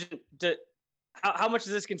same division. How much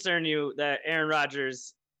does this concern you that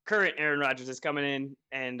current Aaron Rodgers, is coming in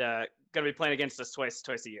and going to be playing against us twice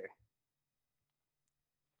a year?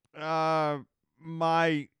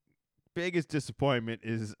 My biggest disappointment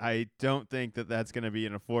is I don't think that that's going to be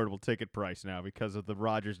an affordable ticket price now because of the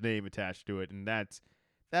Rodgers name attached to it, and that's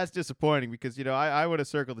disappointing because I would have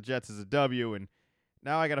circled the Jets as a W, and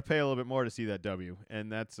now I got to pay a little bit more to see that W, and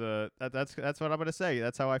that's what I'm going to say.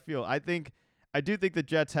 That's how I feel. I do think the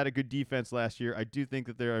Jets had a good defense last year. I do think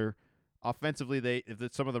that they're offensively,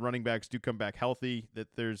 if some of the running backs do come back healthy, that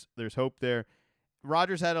there's hope there.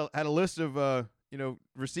 Rodgers had a list of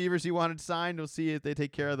receivers he wanted signed. We'll see if they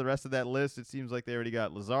take care of the rest of that list. It seems like they already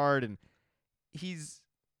got Lazard, and he's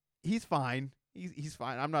fine. He's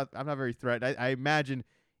fine. I'm not very threatened. I imagine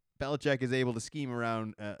Belichick is able to scheme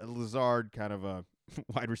around a Lazard kind of a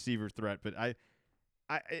wide receiver threat, but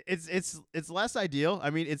it's less ideal. I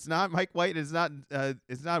mean, it's not Mike White. It's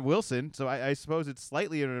not Wilson. So I suppose it's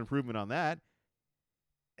slightly an improvement on that.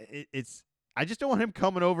 I just don't want him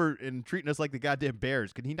coming over and treating us like the goddamn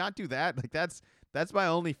Bears. Can he not do that? Like that's my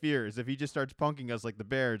only fear is if he just starts punking us like the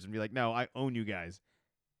Bears and be like, no, I own you guys.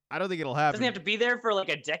 I don't think it'll happen. Doesn't he have to be there for like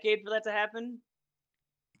a decade for that to happen?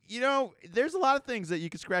 There's a lot of things that you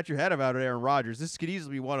could scratch your head about with Aaron Rodgers. This could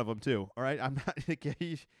easily be one of them too. All right, I'm not.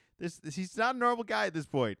 He's not a normal guy at this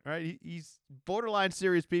point. All right, he's borderline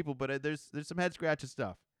serious people, but there's some head scratching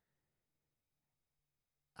stuff.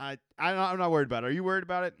 I'm not worried about it. Are you worried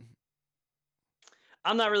about it?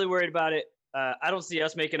 I'm not really worried about it. I don't see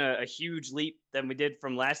us making a huge leap than we did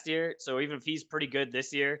from last year. So even if he's pretty good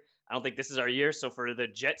this year, I don't think this is our year. So for the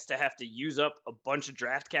Jets to have to use up a bunch of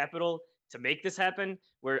draft capital to make this happen,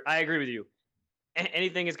 where I agree with you,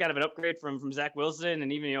 anything is kind of an upgrade from Zach Wilson,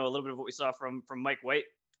 and even a little bit of what we saw from Mike White.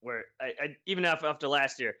 Where I even after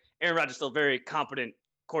last year, Aaron Rodgers is still a very competent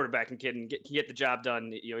quarterback and can get the job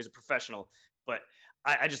done. He's a professional, but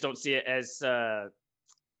I just don't see it as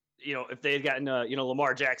if they had gotten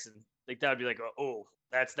Lamar Jackson, like that would be like, oh,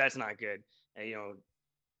 that's not good. And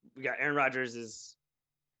we got Aaron Rodgers is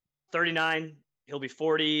 39. He'll be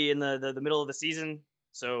 40 in the middle of the season.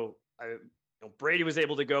 So Brady was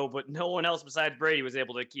able to go, but no one else besides Brady was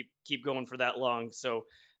able to keep going for that long. So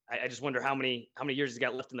I just wonder how many years he's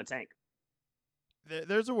got left in the tank.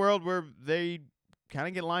 There's a world where they kind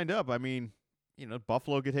of get lined up. I mean,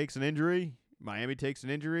 Buffalo takes an injury. Miami takes an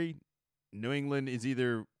injury. New England is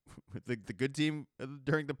either the good team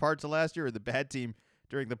during the parts of last year or the bad team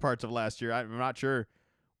during the parts of last year. I'm not sure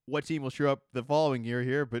what team will show up the following year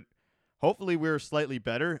here, but hopefully we're slightly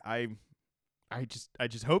better. I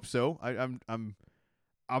just hope so. I'm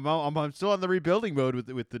still on the rebuilding mode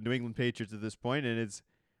with the New England Patriots at this point, and it's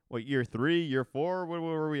what, year 3, year 4? Where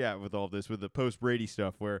are we at with all this, with the post Brady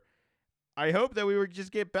stuff? Where I hope that we would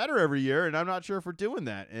just get better every year, and I'm not sure if we're doing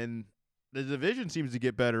that. And the division seems to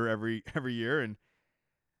get better every year, and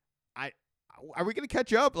are we going to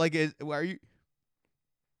catch up? Like, are you,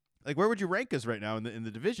 like, where would you rank us right now in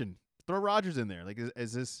the division? Throw Rodgers in there. Like,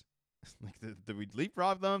 is this like, did we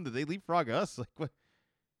leapfrog them? Did they leapfrog us? Like, what?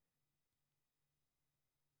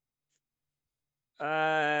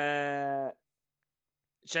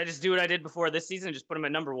 Should I just do what I did before this season and just put them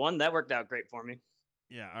at number 1? That worked out great for me.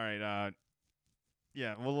 Yeah. All right.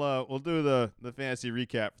 Yeah. We'll do the fantasy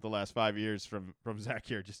recap for the last 5 years from Zach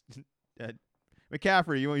here. Just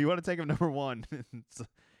McCaffrey, you want to take him number 1?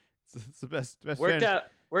 it's the best.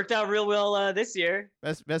 Worked out real well this year.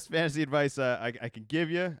 Best fantasy advice I can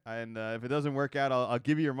give you, and if it doesn't work out, I'll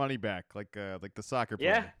give you your money back, like the soccer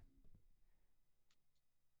player.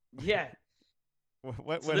 Yeah.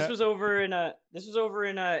 What this was over in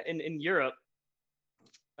Europe.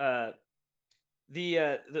 The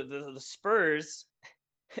Spurs.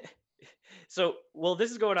 So,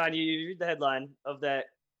 this is going on. You read the headline of that.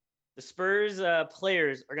 The Spurs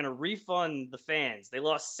players are going to refund the fans. They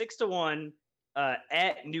lost 6-1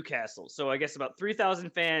 at Newcastle. So I guess about 3,000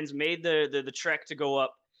 fans made the trek to go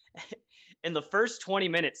up. In the first 20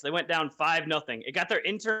 minutes, they went down 5-0. It got their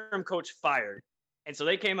interim coach fired. And so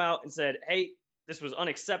they came out and said, hey, this was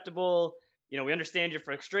unacceptable. We understand your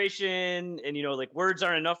frustration, and, like, words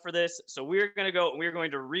aren't enough for this. So we're going to go and we're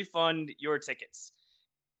going to refund your tickets.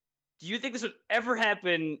 Do you think this would ever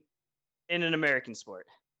happen in an American sport?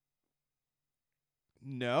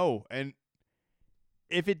 No. And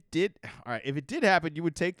if it did happen, you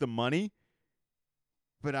would take the money,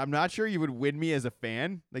 but I'm not sure you would win me as a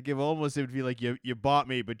fan. Like, it would be like, you bought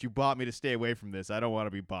me, but you bought me to stay away from this. I don't want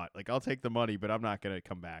to be bought. Like, I'll take the money, but I'm not going to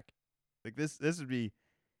come back. Like, this would be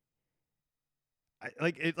are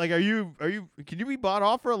you can you be bought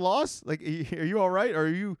off for a loss? Like, are you all right? Or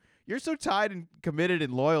you're so tied and committed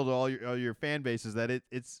and loyal to all your fan bases that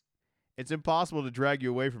it's impossible to drag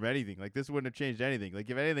you away from anything. Like, this wouldn't have changed anything. Like,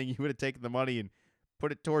 if anything, you would have taken the money and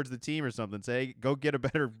put it towards the team or something. Say, hey, go get a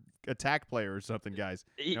better attack player or something, guys.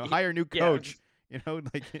 Hire a new coach. Then it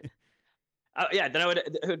would be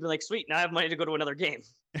like, sweet, now I have money to go to another game.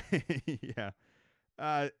 Yeah.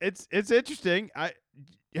 It's interesting.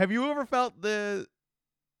 Have you ever felt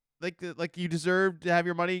like you deserve to have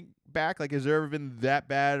your money back? Like, has there ever been that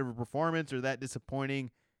bad of a performance or that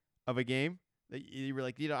disappointing of a game that you were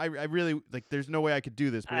like, I really, like, there's no way I could do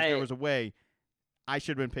this, but if there was a way, I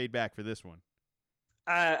should have been paid back for this one?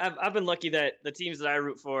 I've been lucky that the teams that I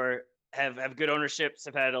root for have good ownerships,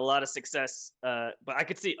 have had a lot of success, but I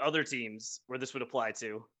could see other teams where this would apply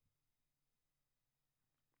to.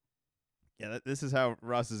 Yeah, this is how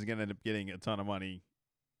Russ is going to end up getting a ton of money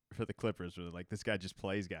for the Clippers. Where, like, this guy just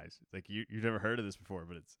plays guys. Like, you've never heard of this before,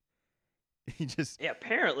 but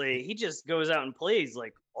apparently he just goes out and plays,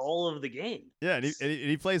 like, all of the game. Yeah, and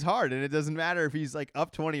he plays hard, and it doesn't matter if he's, like,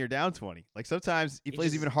 up 20 or down 20. Like, sometimes he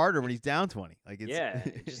plays even harder when he's down 20. Like,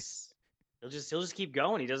 it's he'll just keep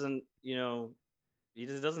going. He doesn't, he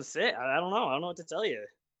just doesn't sit. I don't know. I don't know what to tell you.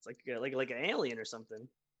 It's like an alien or something.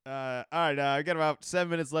 All right, I got about 7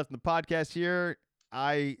 minutes left in the podcast here.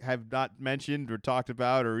 I have not mentioned or talked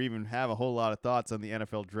about or even have a whole lot of thoughts on the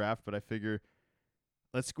NFL draft, but I figure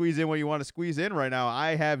let's squeeze in what you want to squeeze in right now.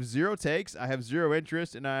 I have 0 takes. I have 0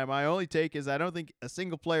 interest, and my only take is I don't think a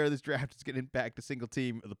single player of this draft is going to impact a single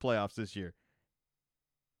team of the playoffs this year.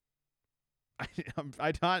 I'm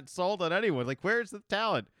not sold on anyone. Like, where's the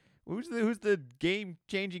talent? Who's the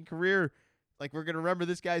game-changing career? Like, we're going to remember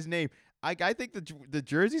this guy's name. I think the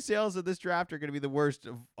jersey sales of this draft are going to be the worst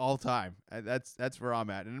of all time. That's where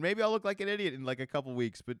I'm at. And maybe I'll look like an idiot in like a couple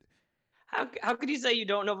weeks, but how could you say you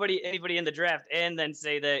don't know anybody in the draft and then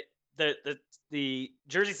say that the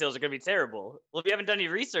jersey sales are going to be terrible? Well, if you haven't done any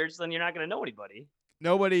research, then you're not going to know anybody.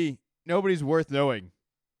 Nobody's worth knowing.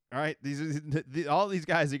 All right, all these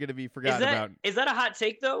guys are going to be forgotten about. Is that a hot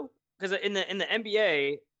take though? Because in the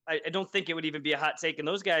NBA, I don't think it would even be a hot take, and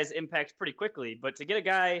those guys impact pretty quickly. But to get a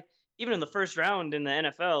guy even in the first round in the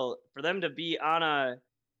NFL, for them to be on a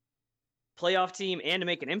playoff team and to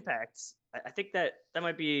make an impact, I think that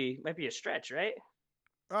might be a stretch, right?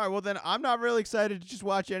 All right, well then I'm not really excited to just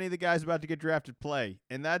watch any of the guys about to get drafted play,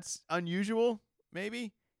 and that's unusual.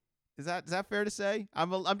 Maybe is that fair to say?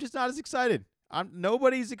 I'm just not as excited.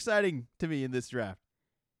 Nobody's exciting to me in this draft.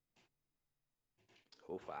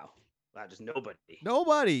 Oh wow, just nobody.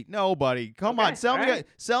 Nobody. Come on, sell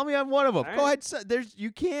me on one of them. All Go right. ahead.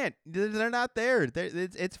 You can't. They're not there.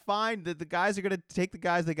 It's fine that the guys are gonna take the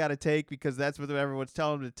guys they got to take because that's what everyone's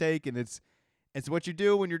telling them to take, and it's what you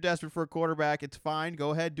do when you're desperate for a quarterback. It's fine.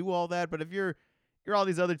 Go ahead, do all that. But if you're all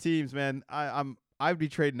these other teams, man, I'd be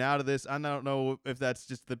trading out of this. I don't know if that's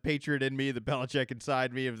just the Patriot in me, the Belichick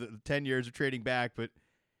inside me of the 10 years of trading back, but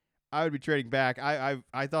I would be trading back.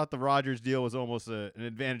 I thought the Rodgers deal was almost an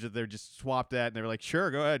advantage that they're just swapped at, and they were like,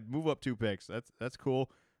 sure, go ahead, move up 2 picks. That's cool.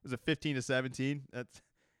 It was a 15-17.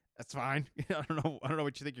 That's fine. I don't know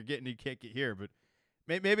what you think you're getting. You can't get here, but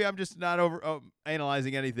maybe I'm just not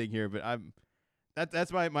analyzing anything here. But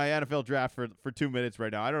that's my NFL draft for 2 minutes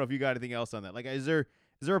right now. I don't know if you got anything else on that. Like, is there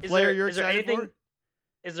a player you're excited for?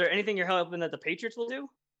 Is there anything you're hoping that the Patriots will do?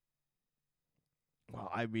 Well,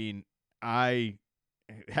 I mean, I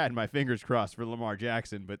had my fingers crossed for Lamar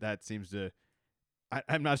Jackson, but that seems to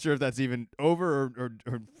I'm not sure if that's even over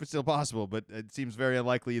or still possible, but it seems very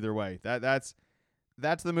unlikely either way. That's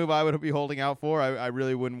the move I would be holding out for. I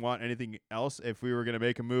really wouldn't want anything else. If we were going to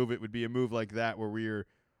make a move, it would be a move like that where we're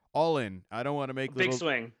all in. I don't want to make big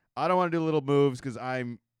swing. I don't want to do little moves because I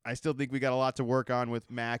still think we got a lot to work on with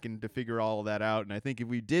Mac and to figure all of that out. And I think if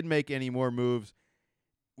we did make any more moves,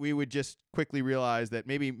 we would just quickly realize that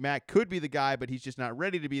maybe Mac could be the guy, but he's just not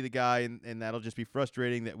ready to be the guy, and that'll just be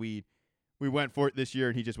frustrating that we went for it this year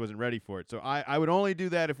and he just wasn't ready for it. So I would only do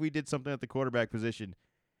that if we did something at the quarterback position,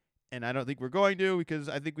 and I don't think we're going to because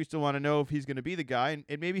I think we still want to know if he's going to be the guy,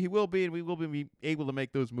 and maybe he will be, and we will be able to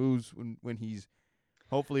make those moves when he's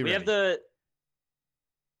hopefully ready. We have the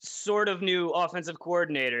sort of new offensive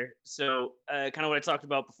coordinator, so kind of what I talked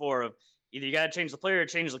about before of either you got to change the player or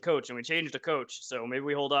change the coach, and we changed the coach. So maybe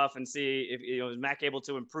we hold off and see if is Mac able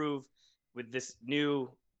to improve with this new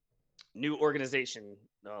organizational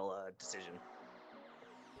decision.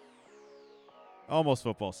 Almost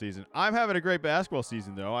football season. I'm having a great basketball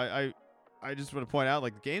season though. I just want to point out,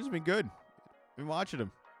 like, the games have been good. Been watching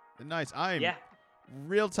them. Been nice. I'm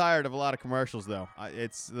real tired of a lot of commercials though.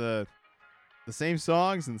 It's the same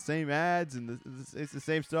songs and the same ads and it's the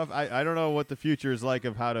same stuff. I don't know what the future is like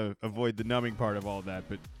of how to avoid the numbing part of all that,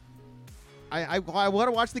 but I want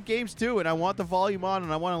to watch the games too, and I want the volume on,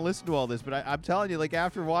 and I want to listen to all this. But I'm telling you, like,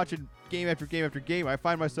 after watching game after game after game, I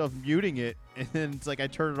find myself muting it, and then it's like I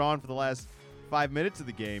turn it on for the last 5 minutes of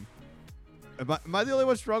the game. Am I the only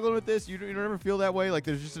one struggling with this? You don't ever feel that way? Like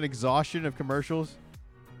there's just an exhaustion of commercials?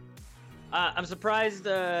 I'm surprised,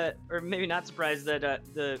 or maybe not surprised, that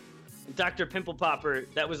the Dr. Pimple Popper,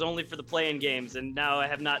 that was only for the play-in games, and now I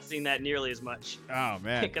have not seen that nearly as much. Oh,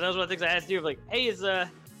 man. Because that was one of the things I asked you, like, hey, is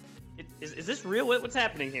this real? What's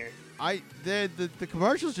happening here? The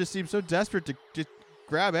commercials just seem so desperate to just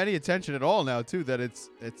grab any attention at all now, too, that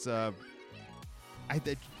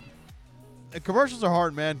commercials are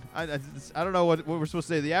hard, man. I don't know what we're supposed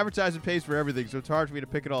to say. The advertisement pays for everything, so it's hard for me to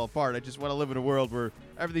pick it all apart. I just want to live in a world where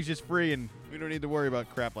everything's just free and we don't need to worry about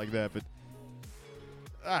crap like that. But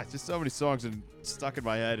it's just so many songs and stuck in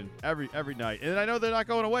my head and every night. And I know they're not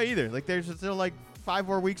going away either. Like there's still like 5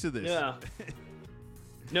 more weeks of this. Yeah.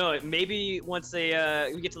 No, maybe once we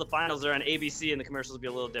get to the finals, they're on ABC and the commercials will be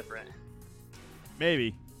a little different.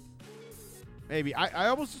 Maybe. I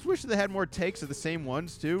almost just wish they had more takes of the same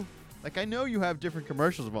ones too. Like, I know you have different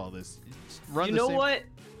commercials of all this. Now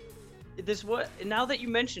that you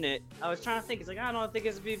mention it, I was trying to think. It's like, I don't think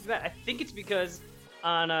it's bad. I think it's because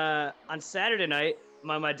on Saturday night,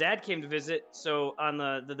 my dad came to visit. So on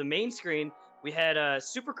the main screen, we had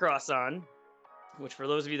Supercross on, which for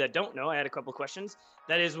those of you that don't know, I had a couple of questions.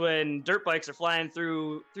 That is when dirt bikes are flying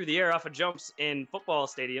through the air off of jumps in football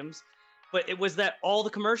stadiums. But it was that all the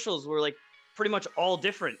commercials were like pretty much all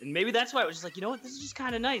different, and maybe that's why it was just like, you know what, this is just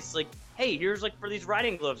kind of nice. Like, hey, here's like for these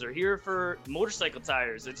riding gloves, or here for motorcycle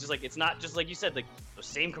tires. It's just like, it's not just like you said, like those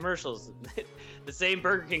same commercials, the same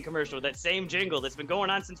Burger King commercial, that same jingle that's been going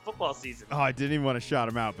on since football season. Oh, I didn't even want to shout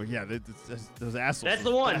them out, but yeah, those assholes. That's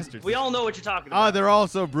the one. Bastards. We all know what you're talking about. Oh, they're all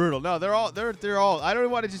so brutal. No, they're all. I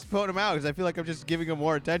don't want to just put them out because I feel like I'm just giving them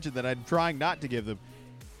more attention than I'm trying not to give them.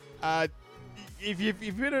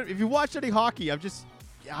 If you watch any hockey,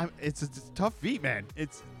 it's a tough beat, man.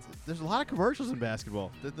 There's a lot of commercials in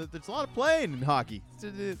basketball. There's a lot of playing in hockey.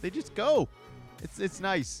 They just go. It's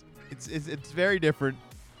nice. It's very different.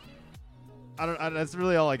 That's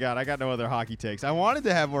really all I got. I got no other hockey takes. I wanted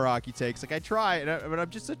to have more hockey takes. Like I try, but I'm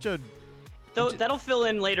just such a. That'll fill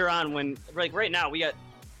in later on when, like right now, we got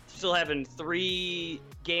still having 3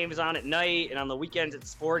 games on at night, and on the weekends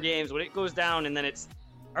it's 4 games. When it goes down, and then it's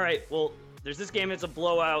all right. Well, there's this game that's a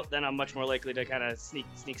blowout, then I'm much more likely to kind of sneak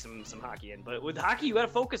some hockey in. But with hockey, you got to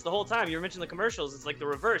focus the whole time. You were mentioning the commercials. It's like the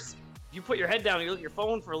reverse. If you put your head down and you look at your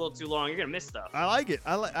phone for a little too long, you're going to miss stuff. I like it.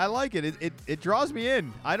 I like it. It draws me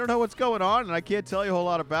in. I don't know what's going on, and I can't tell you a whole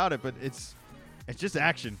lot about it, but it's just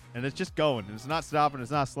action, and it's just going. And it's not stopping.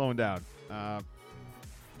 It's not slowing down.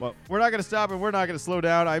 Well, we're not going to stop, and we're not going to slow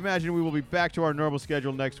down. I imagine we will be back to our normal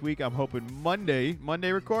schedule next week. I'm hoping Monday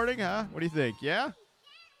recording, huh? What do you think? Yeah?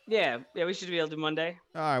 Yeah, we should be able to do Monday.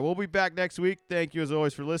 All right, we'll be back next week. Thank you, as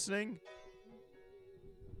always, for listening.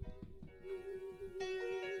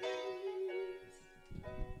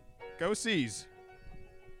 Go Seas.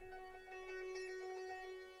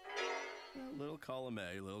 Little column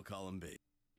A, little column B.